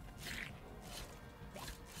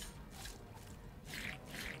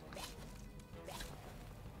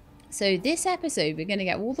 So this episode, we're going to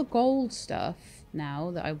get all the gold stuff now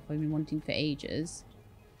that I've been wanting for ages.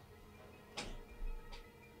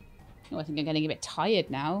 Oh, I think I'm getting a bit tired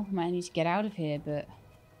now. I might need to get out of here, but...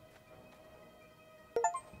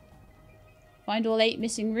 Find all 8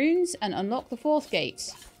 missing runes and unlock the 4th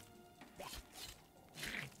gate.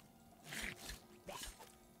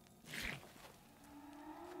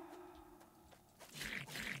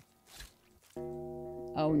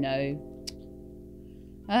 Oh no.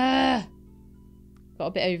 Ah! Got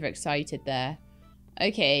a bit overexcited there.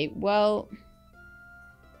 Okay, well...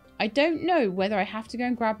 I don't know whether I have to go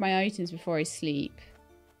and grab my items before I sleep.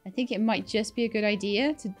 I think it might just be a good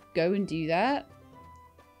idea to go and do that.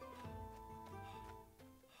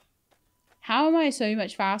 How am I so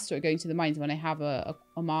much faster at going to the mines when I have a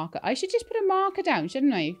marker? I should just put a marker down,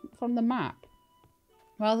 shouldn't I? From the map.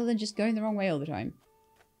 Rather than just going the wrong way all the time.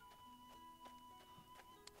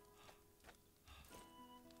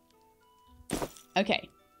 Okay.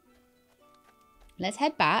 Let's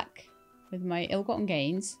head back with my ill-gotten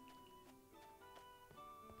gains.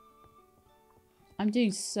 I'm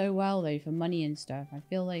doing so well, though, for money and stuff. I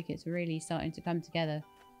feel like it's really starting to come together.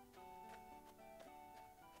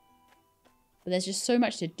 But there's just so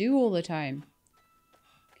much to do all the time.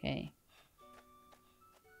 Okay.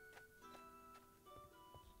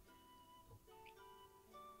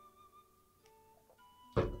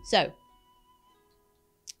 So.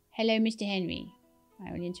 Hello, Mr. Henry.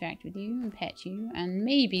 I will interact with you and pet you. And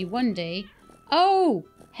maybe one day... Oh!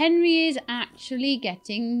 Henry is actually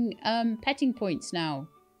getting petting points now.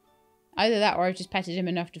 Either that or I've just petted him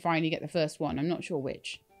enough to finally get the first one. I'm not sure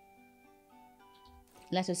which.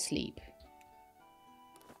 Let us sleep.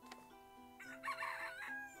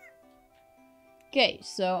 Okay,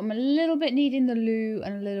 so I'm a little bit needing the loo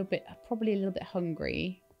and probably a little bit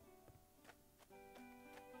hungry.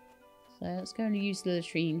 So let's go and use the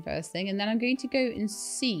latrine first thing. And then I'm going to go and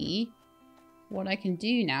see what I can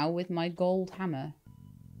do now with my gold hammer.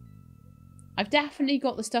 I've definitely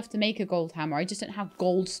got the stuff to make a gold hammer. I just don't have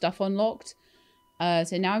gold stuff unlocked.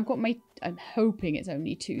 So now I've got my... I'm hoping it's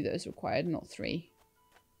only 2 that is required, not 3.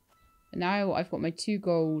 But now I've got my 2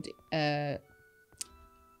 gold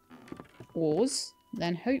ores.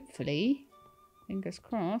 Then hopefully, fingers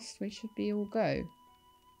crossed, we should be all go.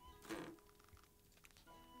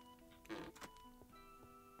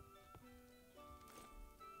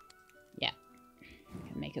 Yeah. I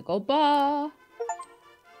can make a gold bar.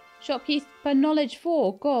 Shopkeeper knowledge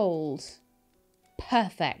 4, gold.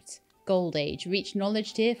 Perfect. Gold age. Reach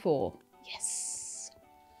knowledge tier 4. Yes.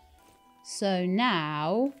 So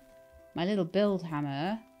now, my little build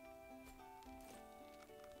hammer.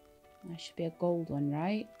 That should be a gold one,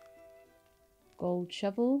 right? Gold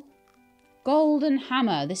shovel. Golden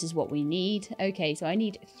hammer. This is what we need. Okay, so I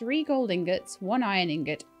need 3 gold ingots, 1 iron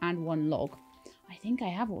ingot, and 1 log. I think I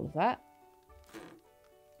have all of that.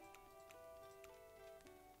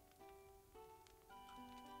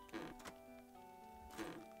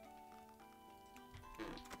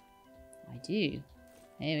 I do.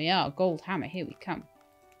 Here we are. Gold hammer. Here we come.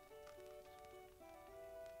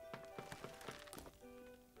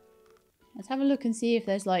 Let's have a look and see if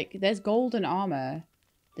there's golden armor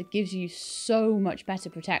that gives you so much better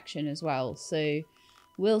protection as well. So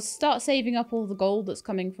we'll start saving up all the gold that's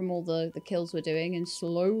coming from all the kills we're doing and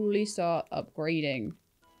slowly start upgrading.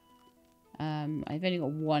 I've only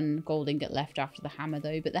got 1 gold ingot left after the hammer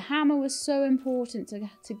though, but the hammer was so important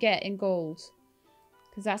to get in gold.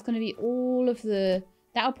 Because that's going to be all of the...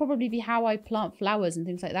 That'll probably be how I plant flowers and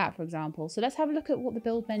things like that, for example. So let's have a look at what the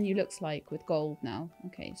build menu looks like with gold now.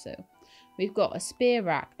 Okay, so we've got a spear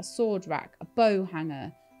rack, a sword rack, a bow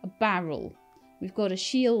hanger, a barrel. We've got a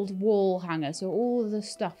shield wall hanger. So all of the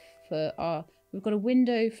stuff for our We've got a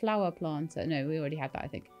window flower planter. No, we already had that, I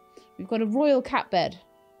think. We've got a royal cat bed.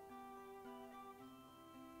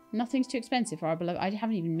 Nothing's too expensive for our beloved. I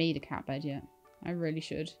haven't even made a cat bed yet. I really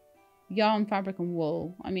should. Yarn, fabric, and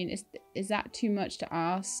wool. I mean, is that too much to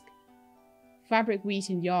ask? Fabric, wheat,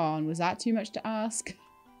 and yarn. Was that too much to ask?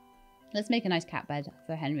 Let's make a nice cat bed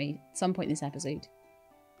for Henry at some point in this episode.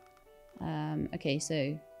 Okay,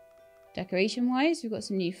 so decoration-wise, we've got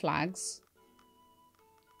some new flags.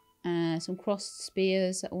 Some crossed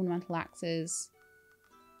spears, ornamental axes.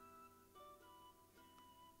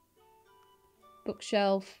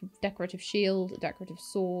 Bookshelf, decorative shield, decorative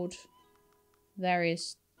sword.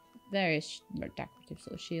 Various decorative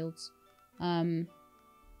sort of shields.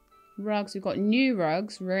 Rugs, we've got new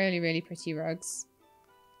rugs. Really, really pretty rugs.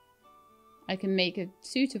 I can make a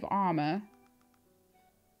suit of armor.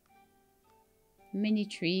 Mini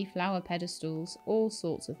tree, flower pedestals, all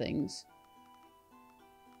sorts of things.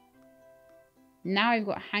 Now I've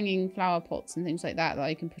got hanging flower pots and things like that that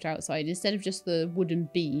I can put outside. Instead of just the wooden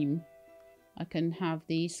beam, I can have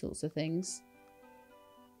these sorts of things.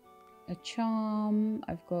 A charm,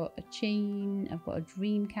 I've got a chain, I've got a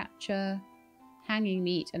dream catcher, hanging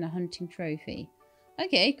meat, and a hunting trophy.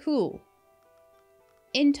 Okay, cool.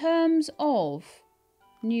 In terms of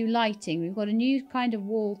new lighting, we've got a new kind of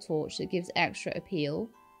wall torch that gives extra appeal.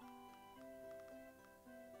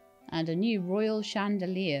 And a new royal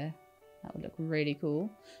chandelier. That would look really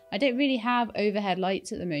cool. I don't really have overhead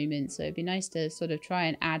lights at the moment, so it'd be nice to sort of try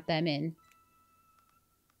and add them in.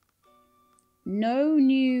 No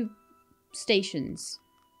new stations.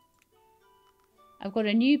 I've got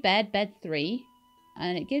a new bed, bed 3.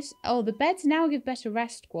 And it gives... Oh, the beds now give better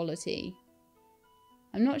rest quality.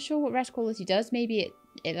 I'm not sure what rest quality does. Maybe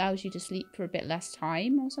it allows you to sleep for a bit less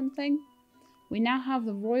time or something. We now have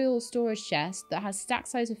the royal storage chest that has stack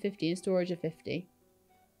size of 50 and storage of 50.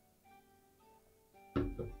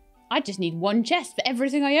 I just need one chest for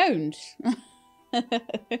everything I owned.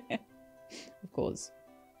 Of course.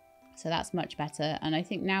 So that's much better. And I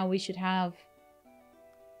think now we should have...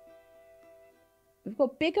 We've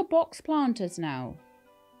got bigger box planters now.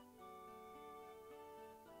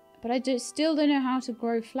 But I still don't know how to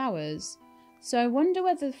grow flowers. So I wonder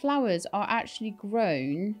whether the flowers are actually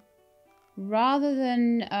grown rather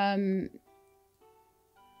than out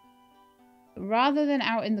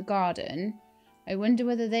in the garden. I wonder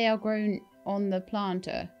whether they are grown on the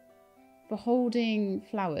planter for holding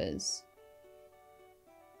flowers.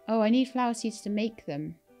 Oh, I need flower seeds to make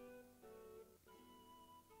them.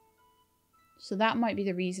 So that might be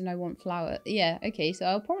the reason I want flower. Yeah, okay, so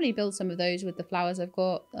I'll probably build some of those with the flowers I've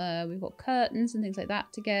got. We've got curtains and things like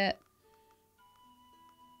that to get.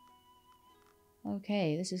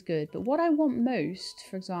 Okay, this is good. But what I want most,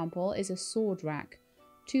 for example, is a sword rack.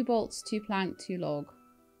 2 bolts, 2 plank, 2 log.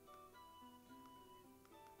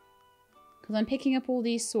 Because I'm picking up all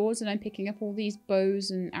these swords and I'm picking up all these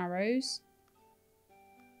bows and arrows.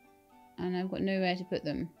 And I've got nowhere to put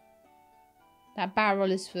them. That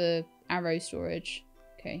barrel is for arrow storage.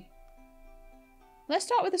 Okay. Let's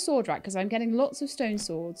start with the sword rack because I'm getting lots of stone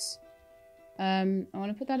swords. I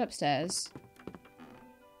want to put that upstairs.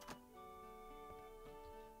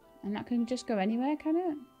 And that can just go anywhere, can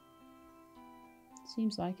it?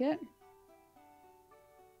 Seems like it.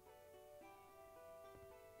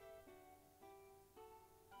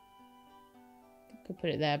 Could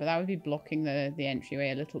put it there, but that would be blocking the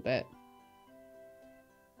entryway a little bit.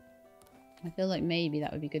 I feel like maybe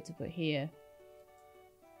that would be good to put here.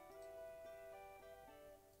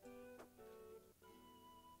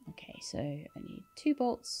 Okay, so I need 2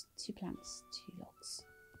 bolts, 2 planks, 2 logs.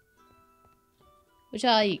 Which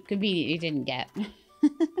I conveniently didn't get.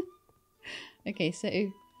 Okay, so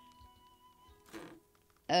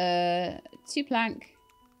 2 plank,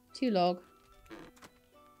 2 log,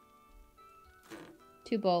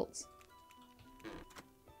 2 bolts.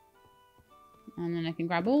 And then I can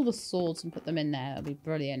grab all the swords and put them in there. That'll be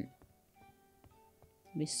brilliant.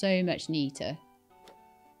 It'll be so much neater.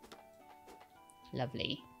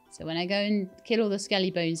 Lovely. So when I go and kill all the skelly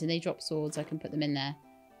bones and they drop swords, I can put them in there.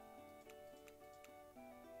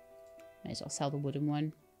 Might as well sell the wooden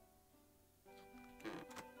one.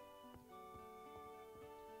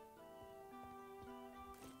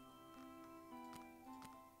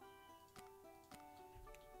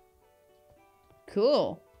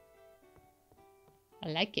 Cool. I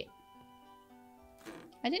like it.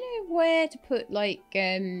 I don't know where to put, like,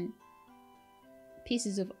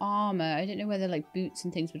 pieces of armor. I don't know whether, like, boots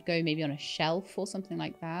and things would go maybe on a shelf or something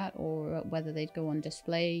like that. Or whether they'd go on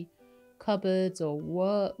display cupboards or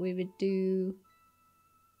what we would do.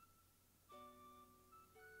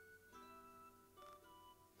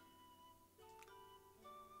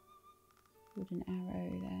 Golden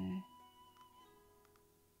arrow there.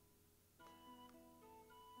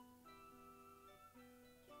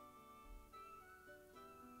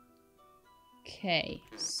 Okay,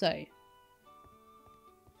 so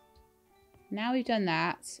now we've done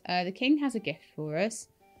that. The king has a gift for us.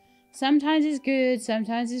 Sometimes it's good,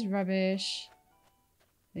 sometimes it's rubbish.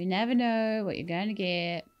 You never know what you're going to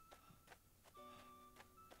get.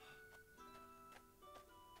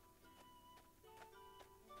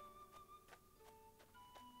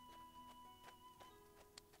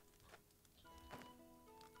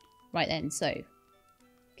 Right then, so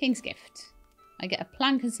king's gift. I get a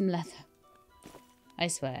plank and some leather. I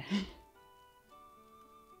swear.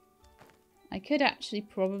 I could actually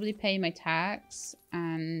probably pay my tax,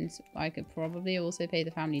 and I could probably also pay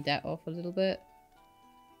the family debt off a little bit.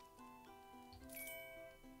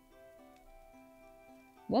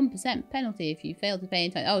 1% penalty if you fail to pay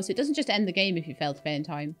in time. Oh, so it doesn't just end the game if you fail to pay in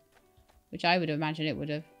time, which I would imagine it would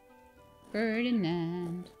have.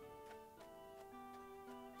 Ferdinand.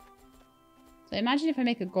 So imagine if I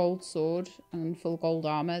make a gold sword and full gold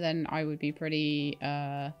armor, then I would be pretty,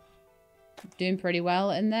 doing pretty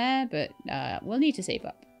well in there, but we'll need to save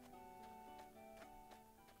up.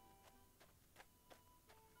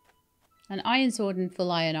 An iron sword and full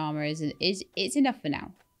iron armor is enough for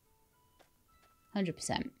now.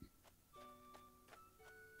 100%.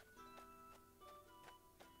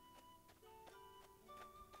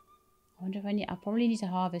 I wonder if I'll probably need to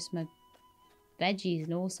harvest my veggies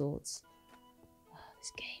and all sorts. Oh,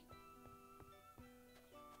 this game.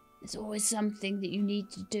 There's always something that you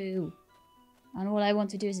need to do. And all I want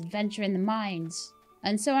to do is adventure in the mines.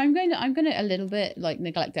 And so I'm going to a little bit like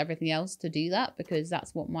neglect everything else to do that, because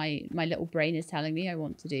that's what my little brain is telling me I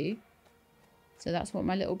want to do. So that's what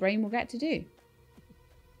my little brain will get to do.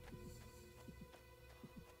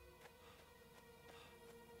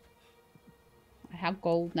 I have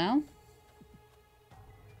gold now.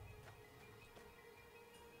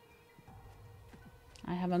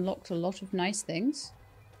 I have unlocked a lot of nice things.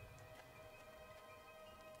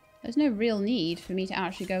 There's no real need for me to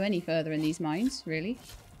actually go any further in these mines, really.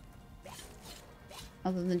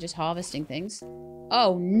 Other than just harvesting things.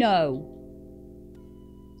 Oh, no.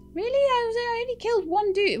 Really? I only killed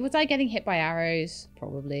one dude. Was I getting hit by arrows?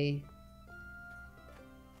 Probably.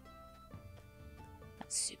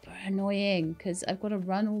 That's super annoying, because I've got to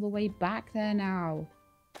run all the way back there now.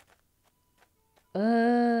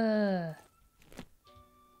 Ugh.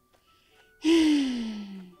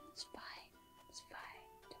 It's fine. It's fine.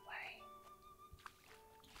 Don't worry.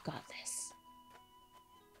 Got this.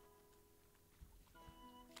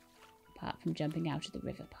 Apart from jumping out of the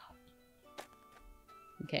river part.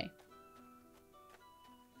 Okay.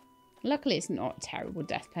 Luckily, it's not a terrible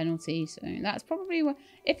death penalty, so that's probably what...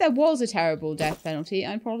 If there was a terrible death penalty,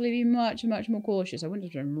 I'd probably be much, much more cautious. I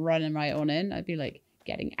wouldn't just been running right on in. I'd be, like,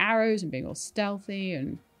 getting arrows and being all stealthy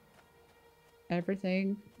and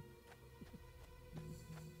everything.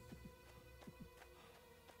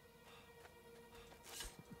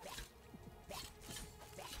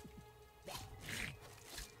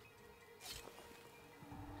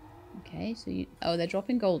 Okay, so you... Oh, they're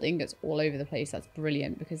dropping gold ingots all over the place. That's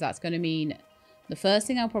brilliant, because that's going to mean the first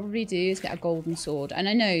thing I'll probably do is get a golden sword. And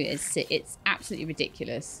I know it's absolutely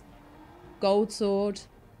ridiculous. Gold sword.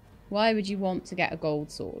 Why would you want to get a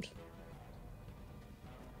gold sword?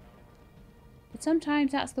 But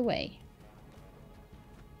sometimes that's the way.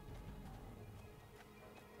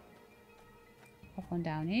 Hop on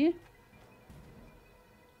down here.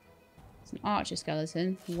 It's an archer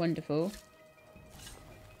skeleton. Wonderful.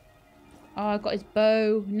 Oh, I've got his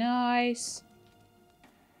bow. Nice.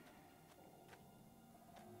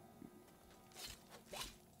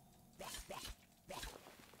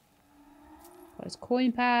 Got his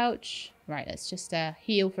coin pouch. Right, let's just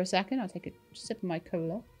heal for a second. I'll take a sip of my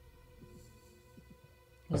cola.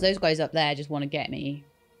 Because those guys up there just want to get me.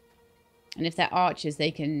 And if they're archers,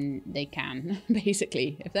 they can,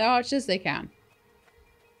 basically. If they're archers, they can.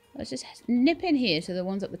 Let's just nip in here so the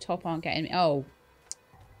ones at the top aren't getting me. Oh.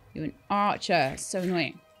 You're an archer. So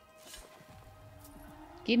annoying.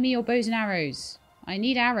 Give me your bows and arrows. I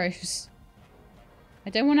need arrows. I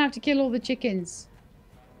don't want to have to kill all the chickens.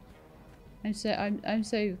 I'm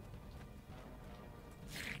so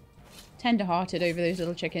tender-hearted over those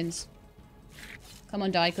little chickens. Come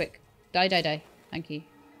on, die quick. Die, die, die. Thank you.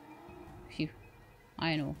 Phew.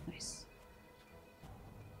 Iron ore. Nice.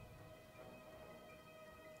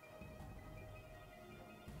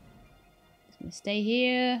 Stay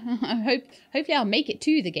here. Hopefully I'll make it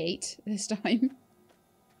to the gate this time.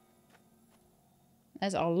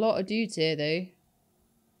 There's a lot of dudes here though.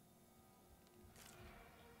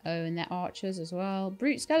 Oh, and they're archers as well.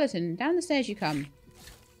 Brute skeleton, down the stairs you come.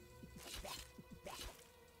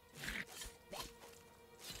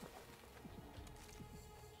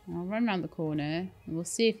 I'll run around the corner and we'll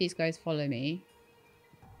see if these guys follow me.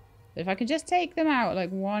 But if I can just take them out like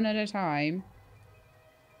one at a time.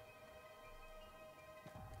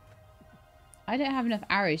 I don't have enough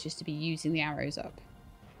arrows just to be using the arrows up.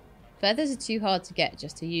 Feathers are too hard to get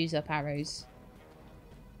just to use up arrows.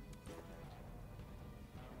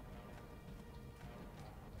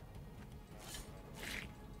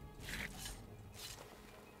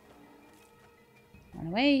 Run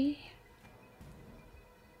away.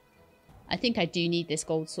 I think I do need this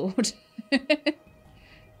gold sword.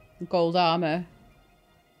 Gold armor.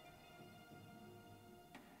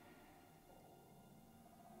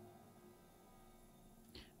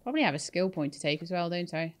 Probably have a skill point to take as well,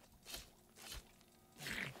 don't I?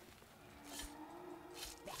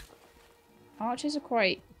 Archers are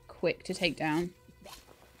quite quick to take down.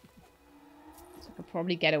 So I could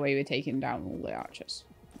probably get away with taking down all the archers.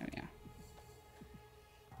 There we are.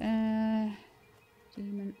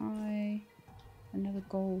 Demon Eye. Another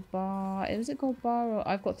gold bar. Was it gold bar? Or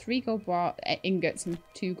I've got 3 gold bar ingots and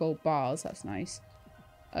 2 gold bars. That's nice.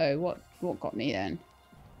 Oh, what got me then?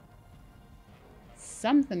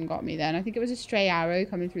 Something got me then. I think it was a stray arrow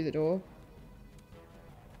coming through the door.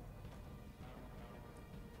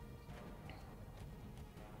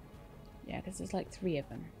 Yeah, because there's like 3 of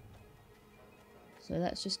them. So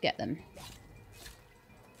let's just get them.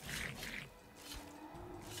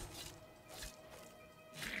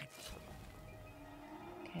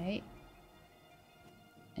 Okay.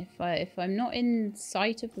 If I'm not in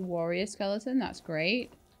sight of the warrior skeleton, that's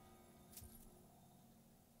great.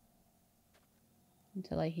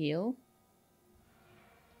 Until I heal.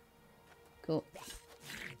 Cool.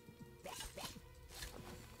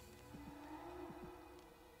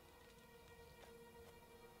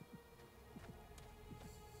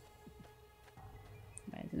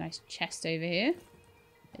 There's a nice chest over here.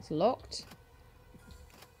 It's locked.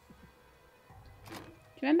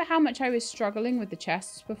 Do you remember how much I was struggling with the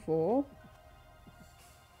chests before?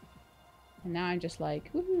 And now I'm just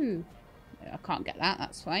like, woohoo. I can't get that,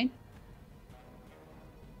 that's fine.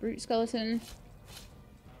 Brute skeleton.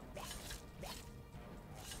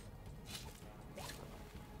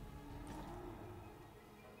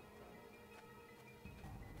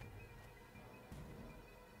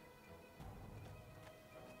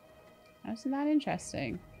 Isn't that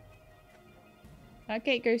interesting? That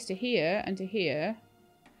gate goes to here and to here.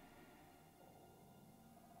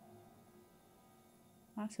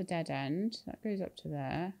 That's a dead end. That goes up to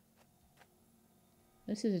there.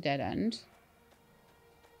 This is a dead end.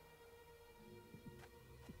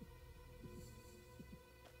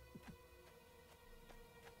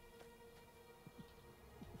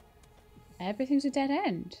 Everything's a dead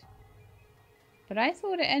end. But I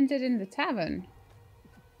thought it ended in the tavern.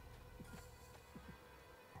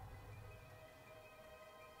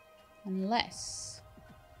 Unless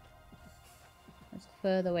there's a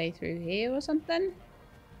further way through here or something.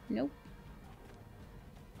 Nope.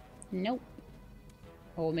 Nope.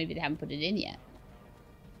 Or maybe they haven't put it in yet.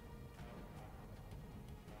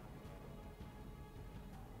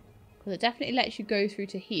 Because it definitely lets you go through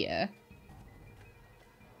to here.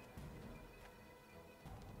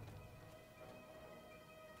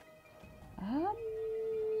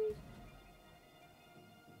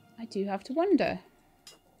 I do have to wonder.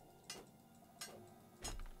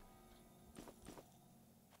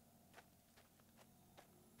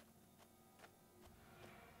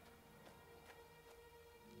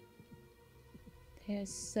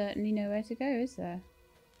 There's certainly nowhere to go, is there?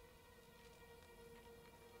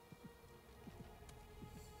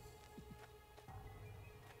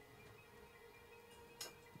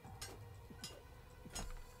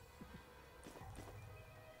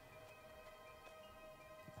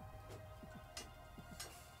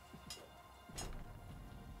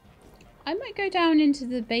 I might go down into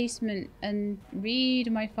the basement and read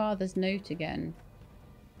my father's note again.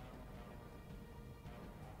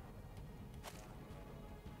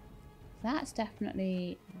 That's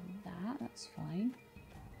definitely that. That's fine.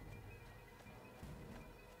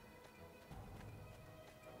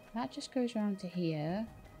 That just goes around to here.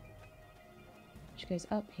 Which goes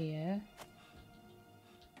up here.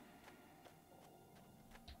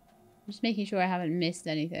 I'm just making sure I haven't missed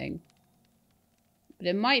anything. But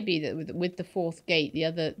it might be that with the 4th gate,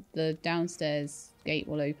 the downstairs gate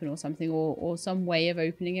will open or something, or some way of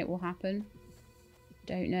opening it will happen.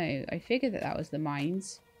 Don't know. I figured that was the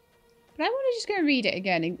mines. But I want to just go read it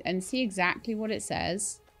again and see exactly what it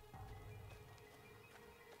says.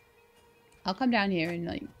 I'll come down here and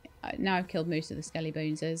like, now I've killed most of the skelly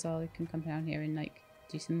bones, I can come down here and like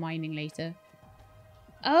do some mining later.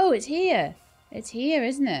 Oh, it's here. It's here,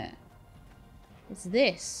 isn't it? It's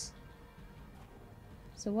this.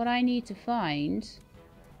 So what I need to find...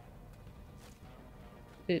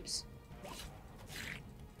 Oops.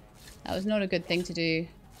 That was not a good thing to do.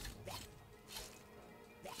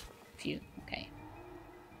 Phew. Okay.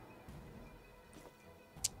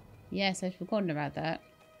 Yes, I'd forgotten about that.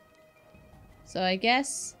 So I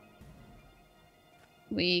guess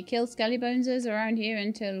we kill Skellybonesers around here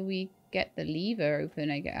until we get the lever open,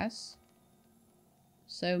 I guess.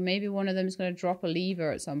 So maybe one of them is going to drop a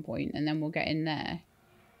lever at some point and then we'll get in there.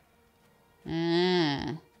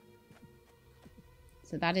 Ah.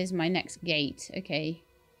 So that is my next gate. Okay.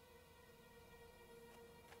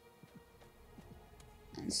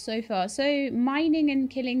 And so far, so mining and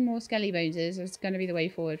killing more Skellybonesers is going to be the way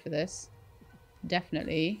forward for this.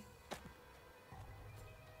 Definitely.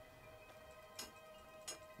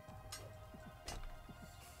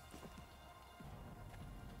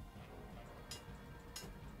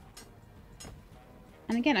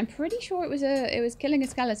 And again, I'm pretty sure it was killing a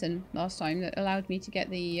skeleton last time that allowed me to get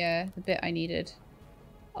the bit I needed.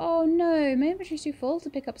 Oh no, my inventory's too full to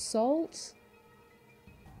pick up salt.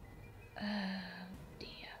 Oh dear.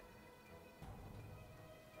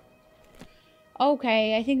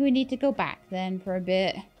 Okay, I think we need to go back then for a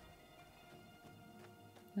bit.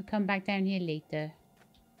 We'll come back down here later.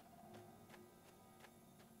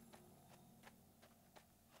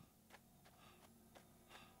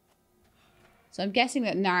 So I'm guessing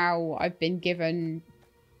that now I've been given...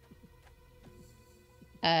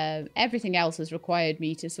 everything else has required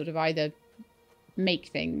me to sort of either make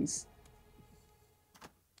things.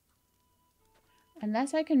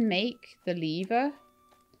 Unless I can make the lever,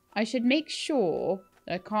 I should make sure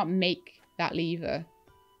that I can't make that lever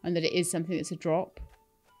and that it is something that's a drop.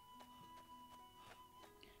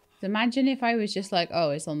 So imagine if I was just like,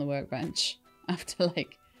 oh, it's on the workbench after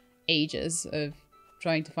like ages of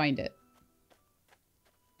trying to find it.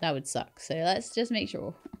 That would suck. So let's just make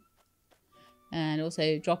sure. And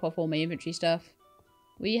also drop off all my inventory stuff.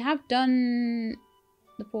 We have done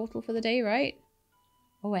the portal for the day, right?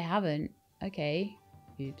 Oh, I haven't. Okay.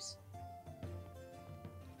 Oops.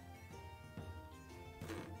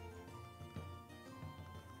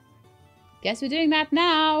 Guess we're doing that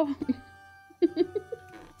now.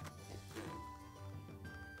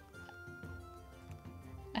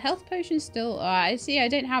 A health potion still... I see I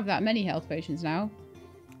don't have that many health potions now.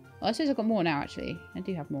 Well, I suppose I've got more now, actually. I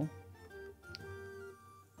do have more.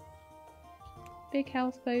 Big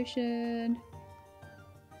health potion.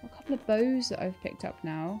 A couple of bows that I've picked up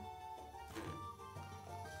now.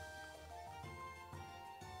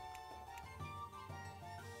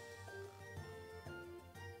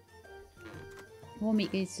 More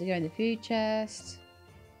meat needs to go in the food chest.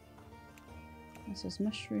 That's those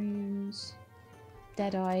mushrooms.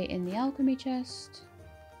 Deadeye in the alchemy chest.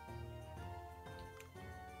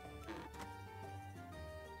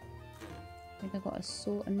 I think I got a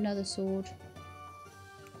sword, another sword.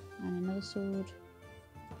 And another sword.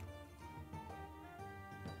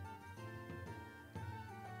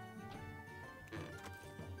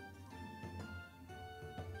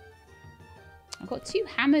 I've got 2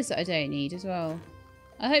 hammers that I don't need as well.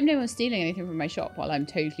 I hope no one's stealing anything from my shop while I'm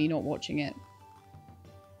totally not watching it.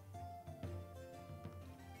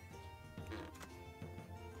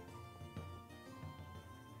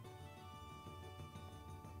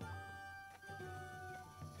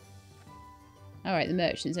 Alright, the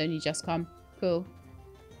merchant's only just come. Cool.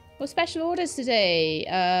 What special orders today?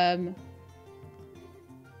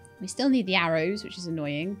 We still need the arrows, which is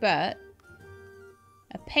annoying, but...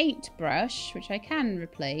 a paintbrush, which I can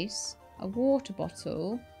replace. A water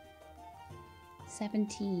bottle.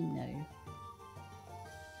 17, though.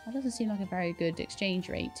 That doesn't seem like a very good exchange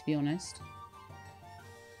rate, to be honest.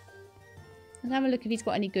 Let's have a look if he's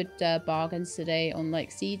got any good bargains today on,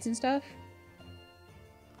 like, seeds and stuff.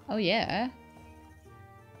 Oh, yeah.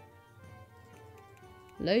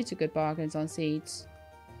 Loads of good bargains on seeds.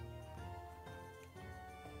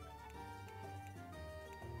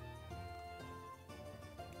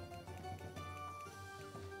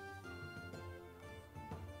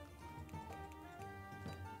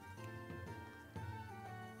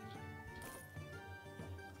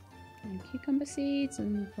 And cucumber seeds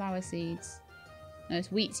and flower seeds. No,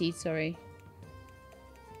 it's wheat seeds, sorry.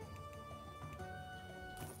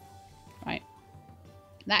 Right.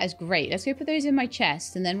 That is great. Let's go put those in my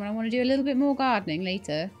chest, and then when I want to do a little bit more gardening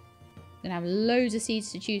later, I'm going to have loads of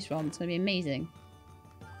seeds to choose from. It's going to be amazing.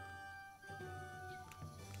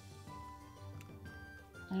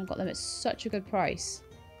 And I got them at such a good price.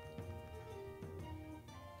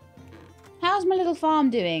 How's my little farm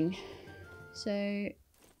doing? So,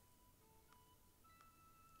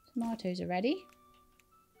 tomatoes are ready.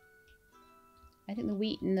 I think the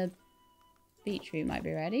wheat and the beetroot might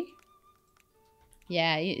be ready.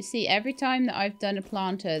 Yeah, you see, every time that I've done a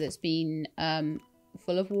planter that's been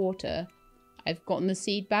full of water, I've gotten the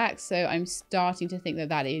seed back. So I'm starting to think that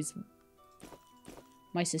that is...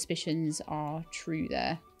 my suspicions are true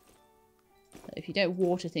there. That if you don't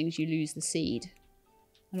water things, you lose the seed.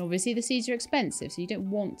 And obviously the seeds are expensive, so you don't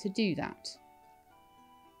want to do that.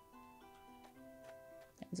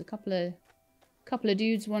 There's a couple of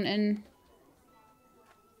dudes wanting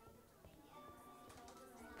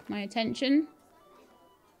my attention.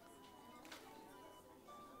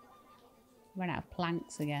 Run out of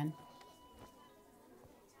planks again.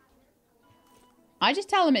 I just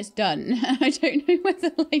tell them it's done. I don't know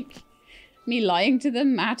whether, like, me lying to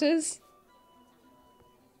them matters.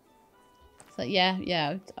 It's like,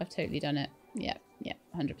 yeah, I've totally done it. Yeah,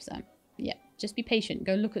 100%. Yeah, just be patient.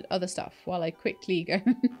 Go look at other stuff while I quickly go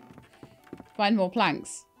find more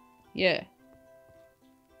planks. Yeah.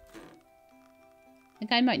 I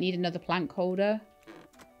think I might need another plank holder.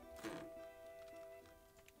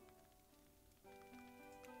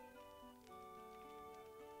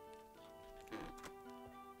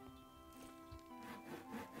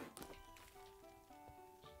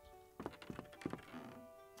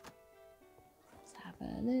 Let's have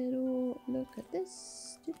a little look at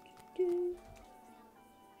this.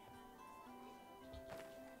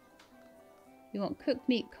 You want cooked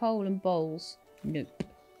meat, coal, and bowls? Nope.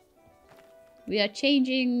 We are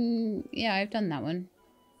changing... yeah, I've done that one.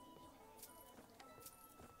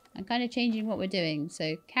 I'm kind of changing what we're doing.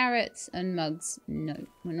 So, carrots and mugs. No,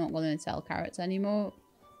 we're not going to sell carrots anymore.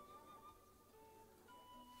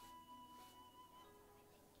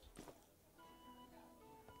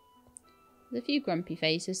 There's a few grumpy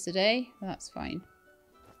faces today. But that's fine.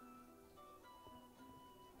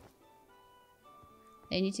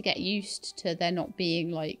 They need to get used to there not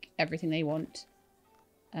being, like, everything they want.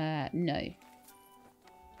 No.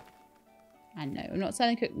 And no, I'm not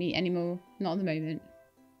selling cooked meat anymore. Not at the moment.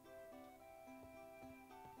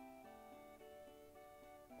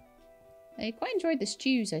 I quite enjoyed the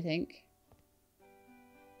stews, I think.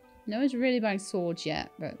 No one's really buying swords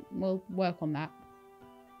yet, but we'll work on that.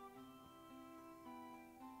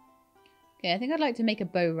 Okay, I think I'd like to make a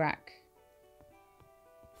bow rack.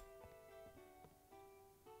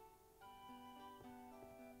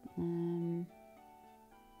 Clean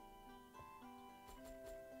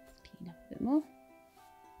up a bit more.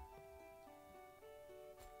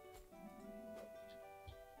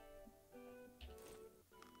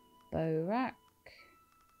 Bow rack.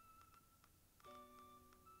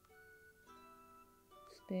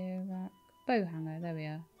 Spear rack. Bow hanger, there we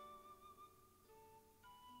are.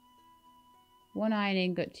 1 iron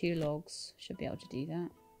ingot, 2 logs. Should be able to do that.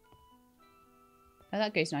 Oh,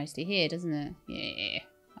 that goes nicely here, doesn't it? Yeah.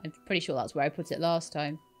 I'm pretty sure that's where I put it last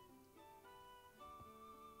time.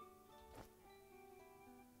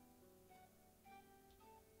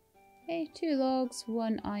 Okay, 2 logs,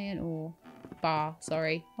 1 iron ore. Bar,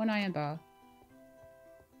 sorry. 1 iron bar.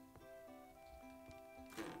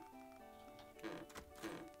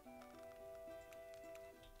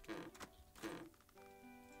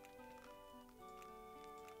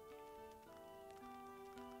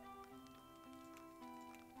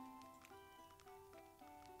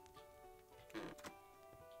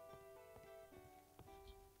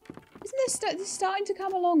 Isn't this starting to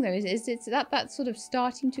come along though? Is it that sort of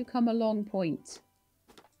starting to come along point?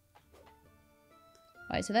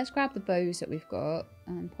 Right, so let's grab the bows that we've got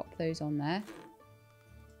and pop those on there.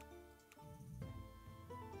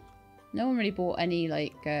 No one really bought any,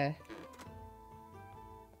 like,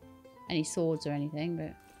 any swords or anything,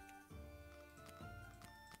 but...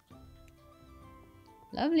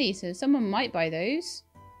 Lovely, so someone might buy those.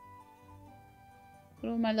 Got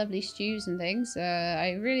all my lovely stews and things.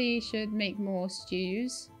 I really should make more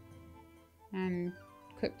stews and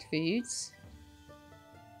cooked foods.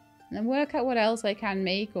 And then work out what else I can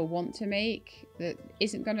make or want to make that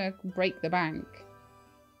isn't going to break the bank.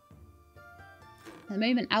 At the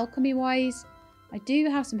moment, alchemy-wise, I do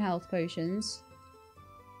have some health potions.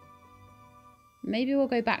 Maybe we'll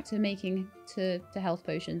go back to making to health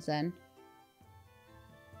potions then.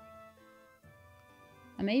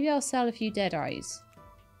 And maybe I'll sell a few dead eyes.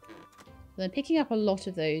 But I'm picking up a lot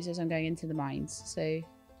of those as I'm going into the mines. So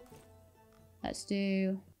let's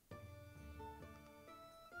do...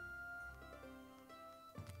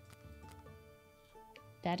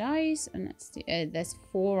 dead eyes. And let's do... there's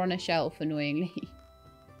 4 on a shelf, annoyingly.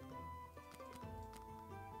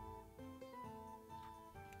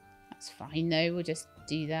 fine though. We'll just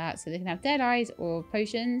do that. So they can have dead eyes or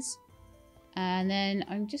potions. And then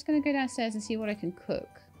I'm just going to go downstairs and see what I can cook.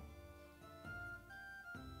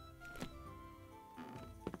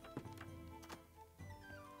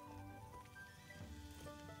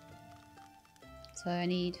 So I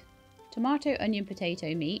need tomato, onion,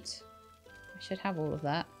 potato, meat. I should have all of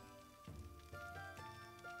that.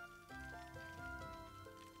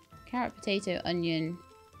 Carrot, potato, onion.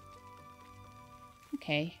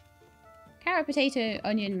 Okay. Carrot, potato,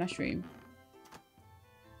 onion, mushroom.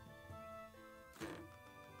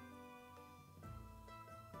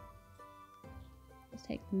 Let's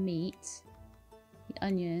take the meat, the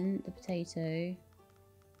onion, the potato,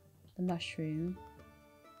 the mushroom,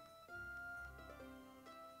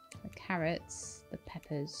 the carrots, the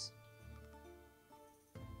peppers.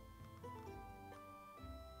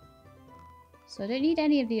 So I don't need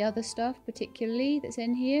any of the other stuff particularly that's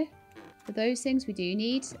in here. For those things we do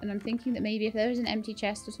need, and I'm thinking that maybe if there is an empty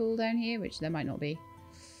chest at all down here, which there might not be.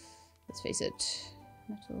 Let's face it.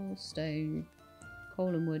 Metal, stone, coal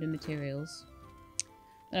and wood and materials.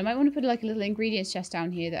 But I might want to put like a little ingredients chest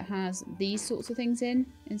down here that has these sorts of things in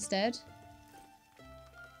instead.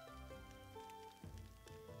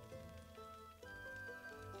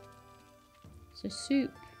 So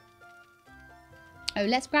soup. Oh,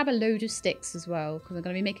 let's grab a load of sticks as well, because I'm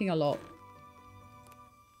going to be making a lot.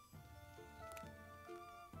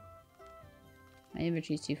 My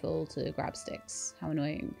inventory's too full to grab sticks. How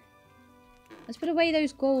annoying. Let's put away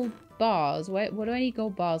those gold bars. What do I need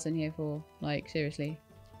gold bars in here for? Like, seriously.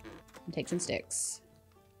 And take some sticks.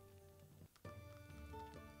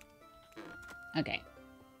 Okay.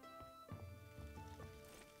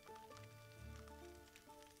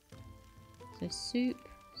 So soup,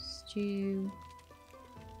 stew.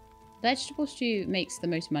 Vegetable stew makes the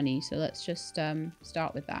most money, so let's just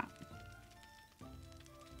start with that.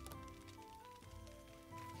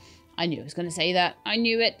 I knew it was going to say that. I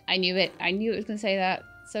knew it. I knew it. I knew it was going to say that.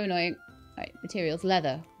 So annoying. Right, materials.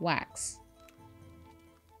 Leather. Wax.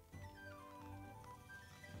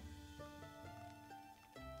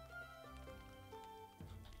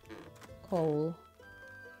 Coal.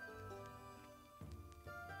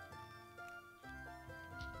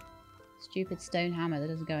 Stupid stone hammer that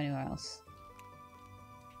doesn't go anywhere else.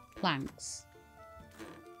 Planks.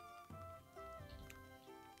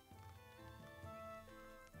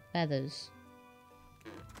 Feathers.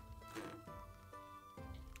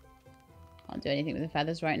 Can't do anything with the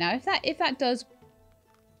feathers right now. If that does...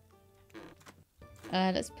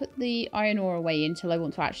 let's put the iron ore away until I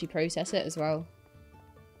want to actually process it as well.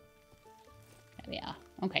 There we are.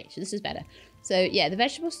 Okay, so this is better. So yeah, the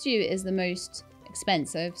vegetable stew is the most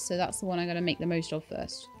expensive, so that's the one I'm going to make the most of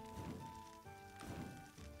first.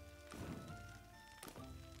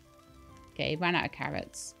 Okay, ran out of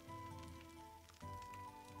carrots.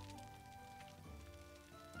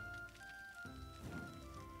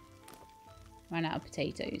 Ran out of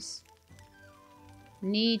potatoes.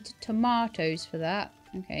 Need tomatoes for that.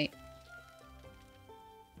 Okay.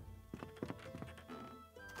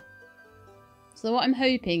 So what I'm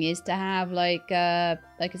hoping is to have like I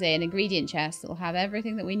say, an ingredient chest that will have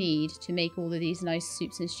everything that we need to make all of these nice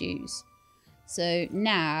soups and stews. So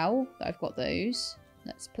now that I've got those,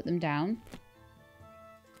 let's put them down.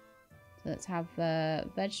 So let's have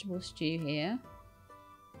vegetable stew here.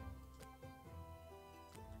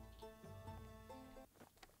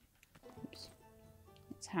 Oops.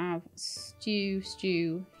 Let's have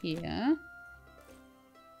stew here.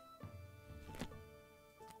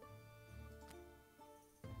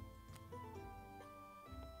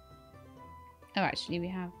 Oh, actually, we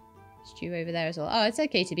have stew over there as well. Oh, it's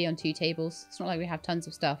okay to be on 2 tables. It's not like we have tons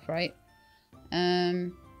of stuff, right?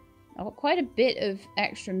 I've got quite a bit of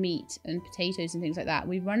extra meat and potatoes and things like that.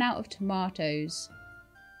 We've run out of tomatoes.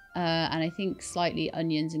 And I think slightly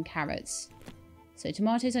onions and carrots. So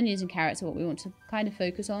tomatoes, onions, and carrots are what we want to kind of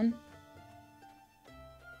focus on.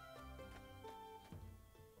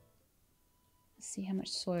 Let's see how much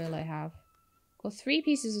soil I have. Got 3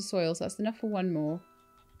 pieces of soil, so that's enough for 1 more.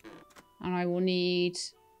 And I will need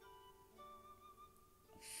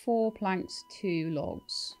 4 planks, 2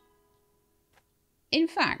 logs. In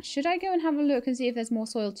fact, should I go and have a look and see if there's more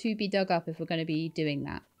soil to be dug up if we're going to be doing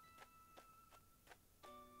that?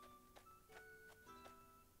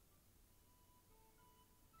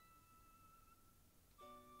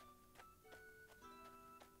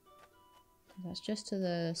 That's just to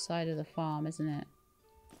the side of the farm, isn't it?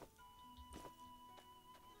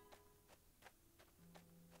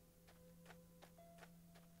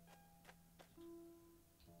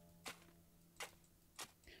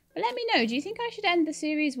 But let me know, do you think I should end the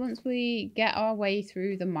series once we get our way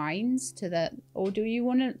through the mines to the, or do you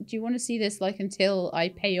want to see this like until I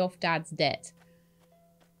pay off Dad's debt?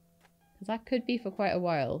 Because that could be for quite a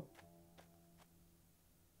while.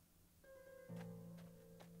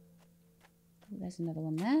 There's another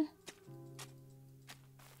one there.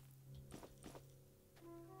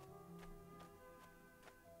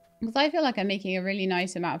 Because I feel like I'm making a really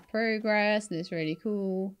nice amount of progress and it's really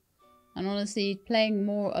cool. And honestly, playing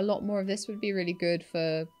a lot more of this would be really good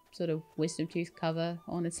for sort of Wisdom Tooth cover,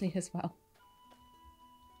 honestly, as well.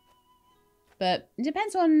 But it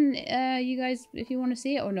depends on you guys if you want to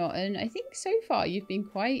see it or not. And I think so far you've been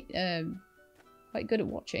quite good at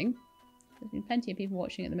watching. There's been plenty of people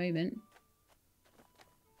watching at the moment.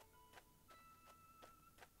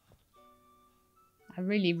 I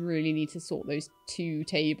really, really need to sort those 2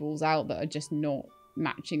 tables out that are just not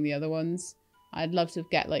matching the other ones. I'd love to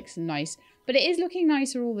get like some nice, but it is looking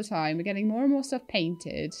nicer all the time. We're getting more and more stuff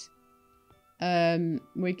painted.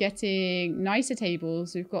 We're getting nicer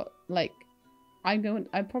tables. We've got like,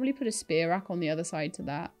 I'd probably put a spear rack on the other side to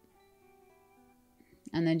that.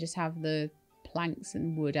 And then just have the planks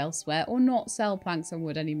and wood elsewhere, or not sell planks and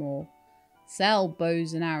wood anymore. Sell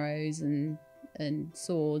bows and arrows and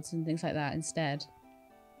swords and things like that instead.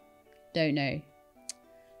 Don't know.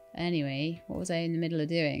 Anyway, what was I in the middle of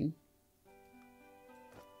doing?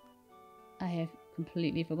 I have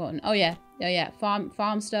completely forgotten. Oh yeah. Oh yeah.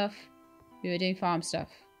 Farm stuff. We were doing farm stuff.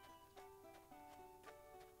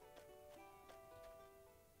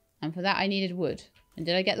 And for that I needed wood. And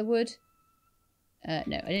did I get the wood?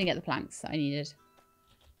 No, I didn't get the planks that I needed.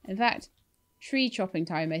 In fact, tree chopping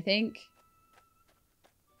time, I think.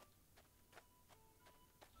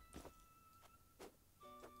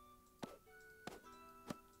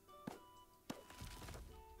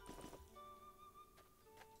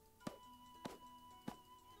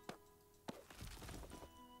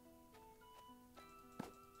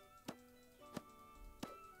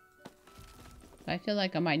 I feel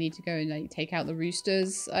like I might need to go and like take out the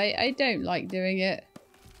roosters. I don't like doing it.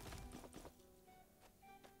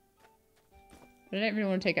 But I don't really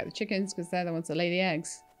want to take out the chickens because they're the ones that lay the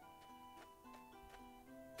eggs.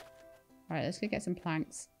 Alright, let's go get some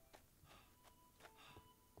planks.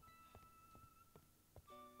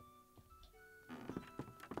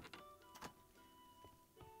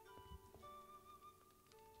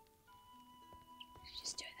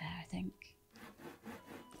 Just do it there, I think.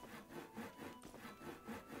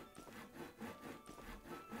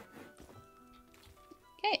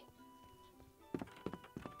 Okay.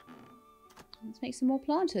 Let's make some more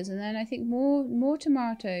planters and then I think more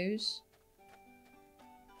tomatoes.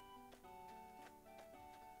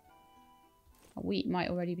 Wheat might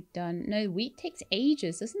already be done. No, wheat takes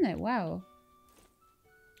ages, doesn't it? Wow.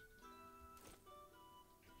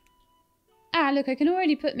 Ah, look, I can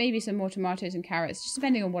already put maybe some more tomatoes and carrots, just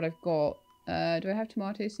depending on what I've got. Do I have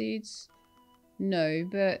tomato seeds? No,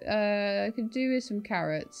 but I could do with some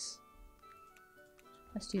carrots.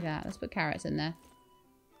 Let's do that. Let's put carrots in there.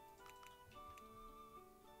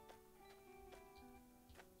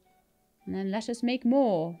 And then let us make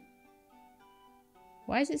more.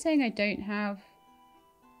 Why is it saying I don't have...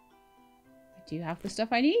 I do have the stuff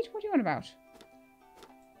I need? What do you want about?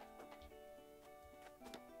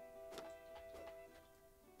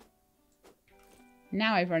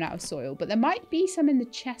 Now I've run out of soil, but there might be some in the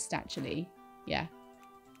chest actually. Yeah.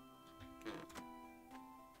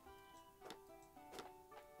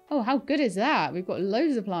 Oh, how good is that? We've got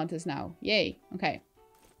loads of planters now. Yay. Okay.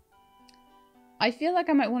 I feel like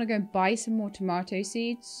I might want to go and buy some more tomato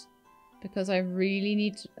seeds because I really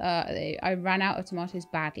need... I ran out of tomatoes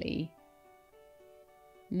badly.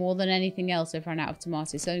 More than anything else, I've run out of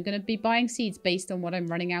tomatoes. So I'm going to be buying seeds based on what I'm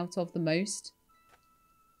running out of the most.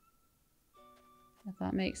 If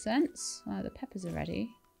that makes sense. The peppers are ready.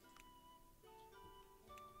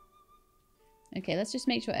 Okay, let's just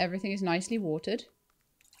make sure everything is nicely watered.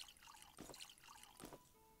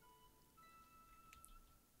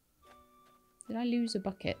 Did I lose a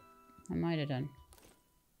bucket? I might have done.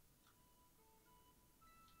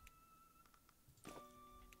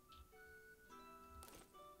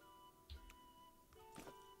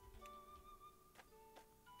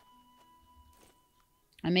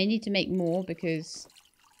 I may need to make more because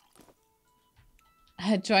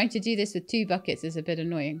trying to do this with 2 buckets is a bit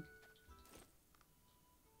annoying.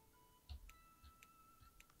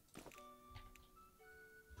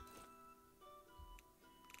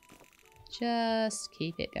 Just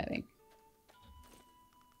keep it going.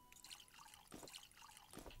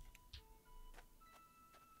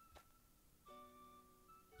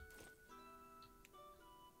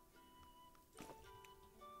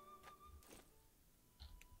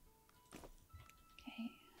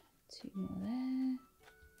 2 more there.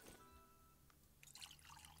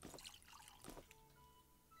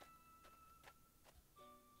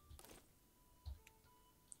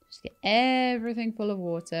 Just get everything full of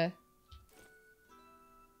water.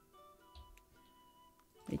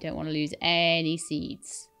 We don't want to lose any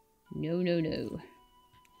seeds. No, no, no.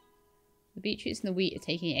 The beetroots and the wheat are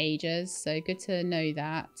taking ages, so good to know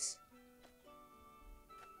that.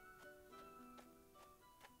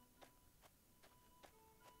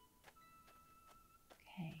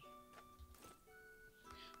 Okay.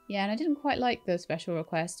 Yeah, and I didn't quite like the special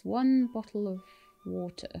request. 1 bottle of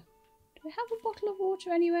water. Do I have a bottle of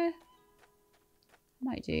water anywhere?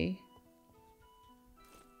 Might do.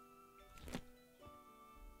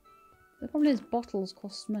 The problem is bottles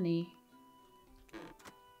cost money.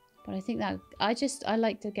 But I think that... I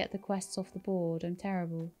like to get the quests off the board. I'm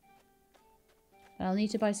terrible. But I'll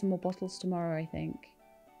need to buy some more bottles tomorrow, I think.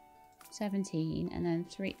 17 and then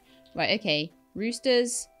 3. Right, okay.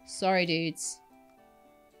 Roosters. Sorry, dudes.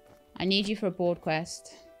 I need you for a board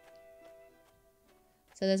quest.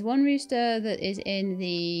 So there's 1 rooster that is in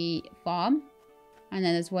the farm. And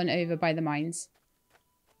then there's 1 over by the mines.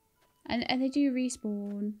 And they do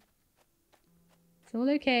respawn. It's all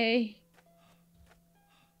okay.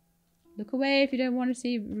 Look away if you don't want to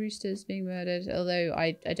see roosters being murdered. Although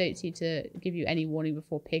I don't need to give you any warning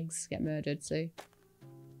before pigs get murdered, so.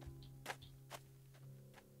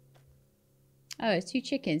 Oh, it's 2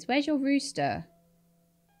 chickens. Where's your rooster?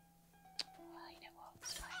 Oh, you know what?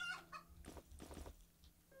 It's fine.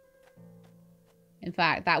 In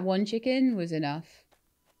fact, that 1 chicken was enough.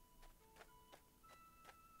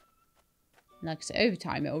 Like I said, over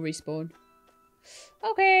time it'll respawn.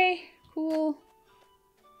 Okay, cool.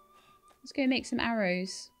 Let's go make some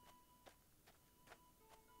arrows.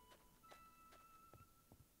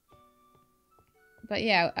 But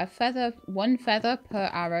yeah, 1 feather per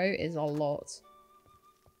arrow is a lot.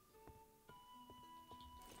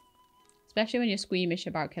 Especially when you're squeamish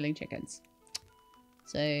about killing chickens.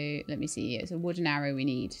 So, let me see. It's a wooden arrow we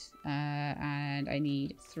need. And I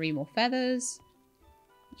need 3 more feathers.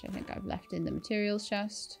 Which I think I've left in the materials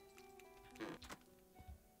chest.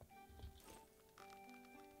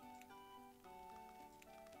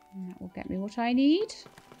 And that will get me what I need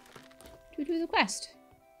to do the quest.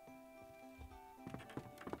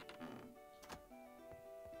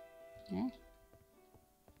 Yeah.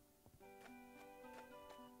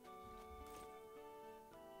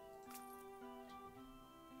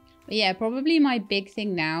 But yeah, probably my big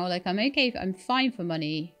thing now, like I'm okay, I'm fine for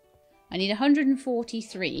money. I need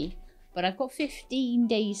 143, but I've got 15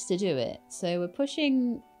 days to do it. So we're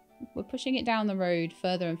pushing it down the road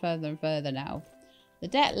further and further and further now. The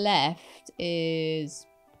debt left is,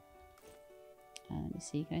 let me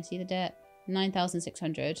see, can I see the debt?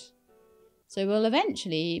 9,600. So we'll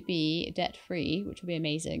eventually be debt free, which will be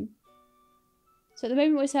amazing. So at the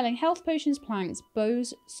moment we're selling health potions, planks,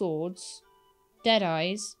 bows, swords, dead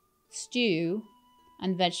eyes, stew,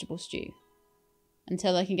 and vegetable stew.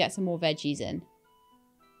 Until I can get some more veggies in.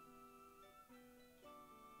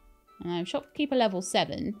 And I'm shopkeeper level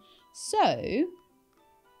 7. So,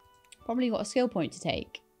 probably got a skill point to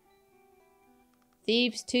take.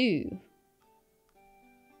 Thieves 2.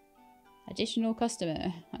 Additional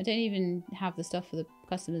customer. I don't even have the stuff for the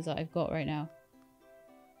customers that I've got right now.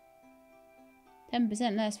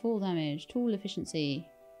 10% less fall damage. Tool efficiency.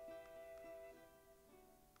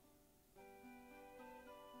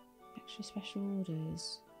 Extra special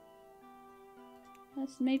orders.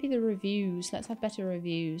 That's maybe the reviews. Let's have better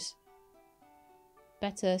reviews.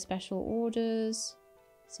 Better special orders.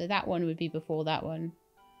 So that one would be before that one.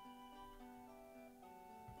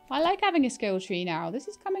 I like having a skill tree now. This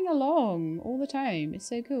is coming along all the time. It's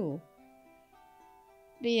so cool.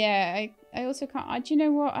 But yeah, I also can't... do you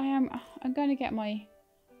know what? I'm going to get my...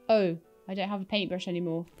 Oh, I don't have a paintbrush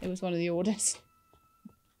anymore. It was one of the orders.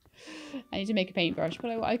 I need to make a paintbrush,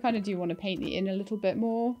 but I kind of do want to paint the inn a little bit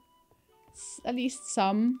more. At least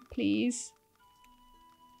some, please.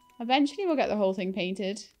 Eventually we'll get the whole thing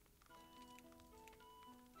painted.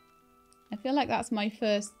 I feel like that's my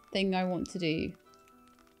first thing I want to do.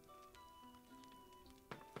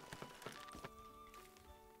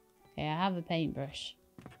 Okay, I have a paintbrush.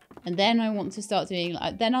 And then I want to start doing,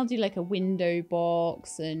 then I'll do like a window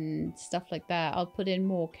box and stuff like that. I'll put in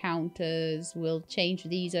more counters. We'll change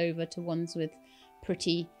these over to ones with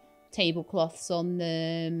pretty tablecloths on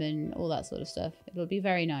them and all that sort of stuff. It'll be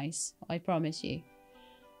very nice. I promise you.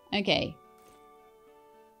 Okay.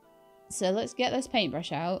 So let's get this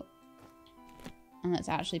paintbrush out. And let's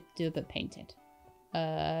actually do a bit painted.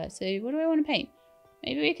 So what do I want to paint?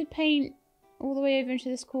 Maybe we could paint all the way over into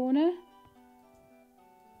this corner.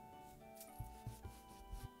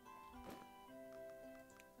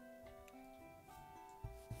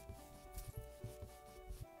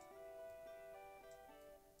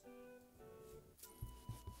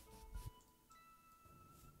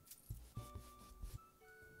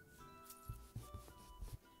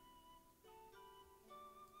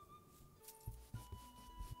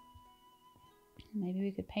 Maybe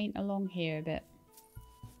we could paint along here a bit.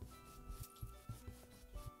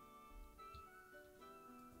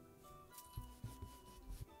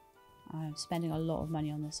 I'm spending a lot of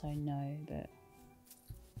money on this, I know, but...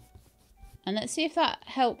 And let's see if that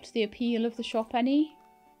helped the appeal of the shop any.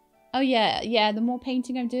 Oh yeah, the more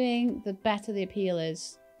painting I'm doing, the better the appeal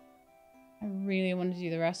is. I really want to do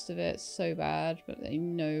the rest of it so bad, but I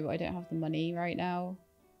know I don't have the money right now.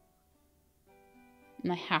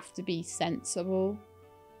 And I have to be sensible.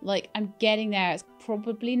 Like, I'm getting there. It's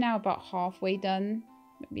probably now about halfway done.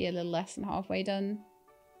 Maybe a little less than halfway done.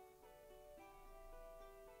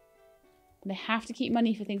 But I have to keep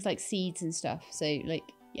money for things like seeds and stuff. So, like,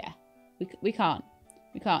 yeah. We can't.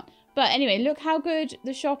 We can't. But anyway, look how good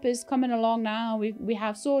the shop is coming along now. We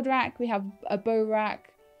have sword rack. We have a bow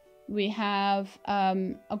rack. We have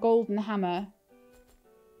a golden hammer.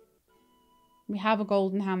 We have a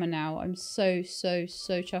golden hammer now. I'm so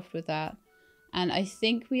chuffed with that. And I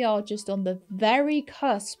think we are just on the very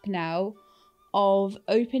cusp now of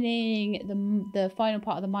opening the final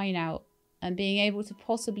part of the mine out. And being able to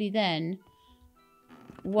possibly then...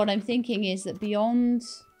 What I'm thinking is that beyond...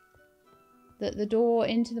 That the door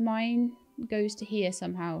into the mine goes to here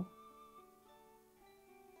somehow.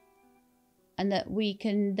 And that we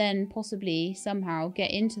can then possibly somehow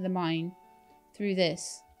get into the mine through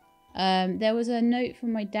this. There was a note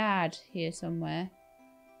from my dad here somewhere.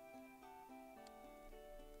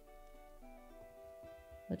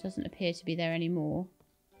 It doesn't appear to be there anymore.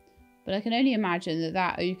 But I can only imagine that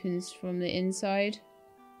that opens from the inside.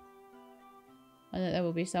 And that there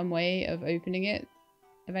will be some way of opening it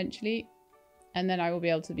eventually. And then I will be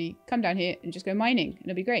able to come down here and just go mining. And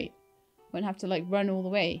it'll be great. Won't have to like run all the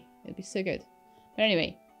way. It'll be so good. But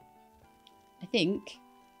anyway, I think,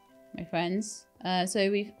 my friends, so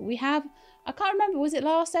we have, I can't remember, was it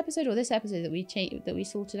last episode or this episode that we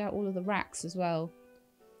sorted out all of the racks as well.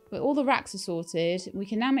 But all the racks are sorted. We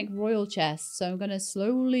can now make royal chests. So I'm going to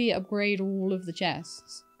slowly upgrade all of the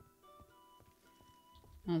chests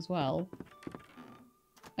as well.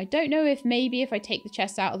 I don't know if maybe if I take the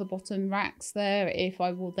chest out of the bottom racks there, if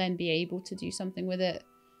I will then be able to do something with it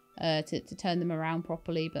to turn them around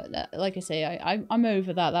properly. But like I say, I'm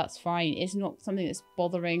over that. That's fine. It's not something that's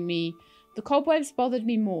bothering me. The cobwebs bothered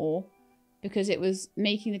me more because it was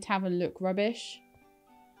making the tavern look rubbish.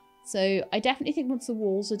 So I definitely think once the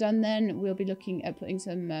walls are done then, we'll be looking at putting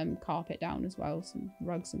some carpet down as well, some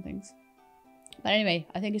rugs and things. But anyway,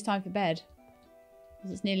 I think it's time for bed.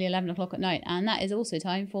 Because it's nearly 11 o'clock at night, and that is also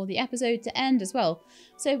time for the episode to end as well.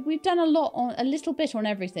 So we've done a little bit on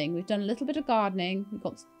everything. We've done a little bit of gardening. We've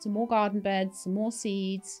got some more garden beds, some more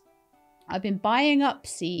seeds. I've been buying up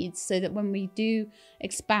seeds so that when we do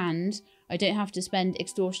expand, I don't have to spend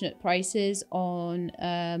extortionate prices on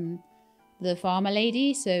the farmer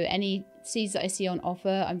lady. So any seeds that I see on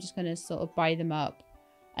offer, I'm just going to sort of buy them up,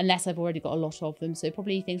 unless I've already got a lot of them. So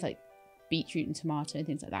probably things like beetroot and tomato and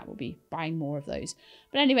things like that, will be buying more of those.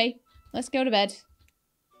 But anyway, let's go to bed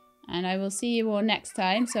and I will see you all next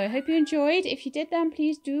time. So I hope you enjoyed. If you did, then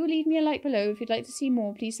please do leave me a like below. If you'd like to see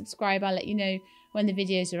more, please subscribe. I'll let you know when the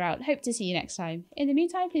videos are out. Hope to see you next time. In the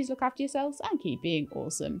meantime, please look after yourselves and keep being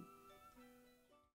awesome.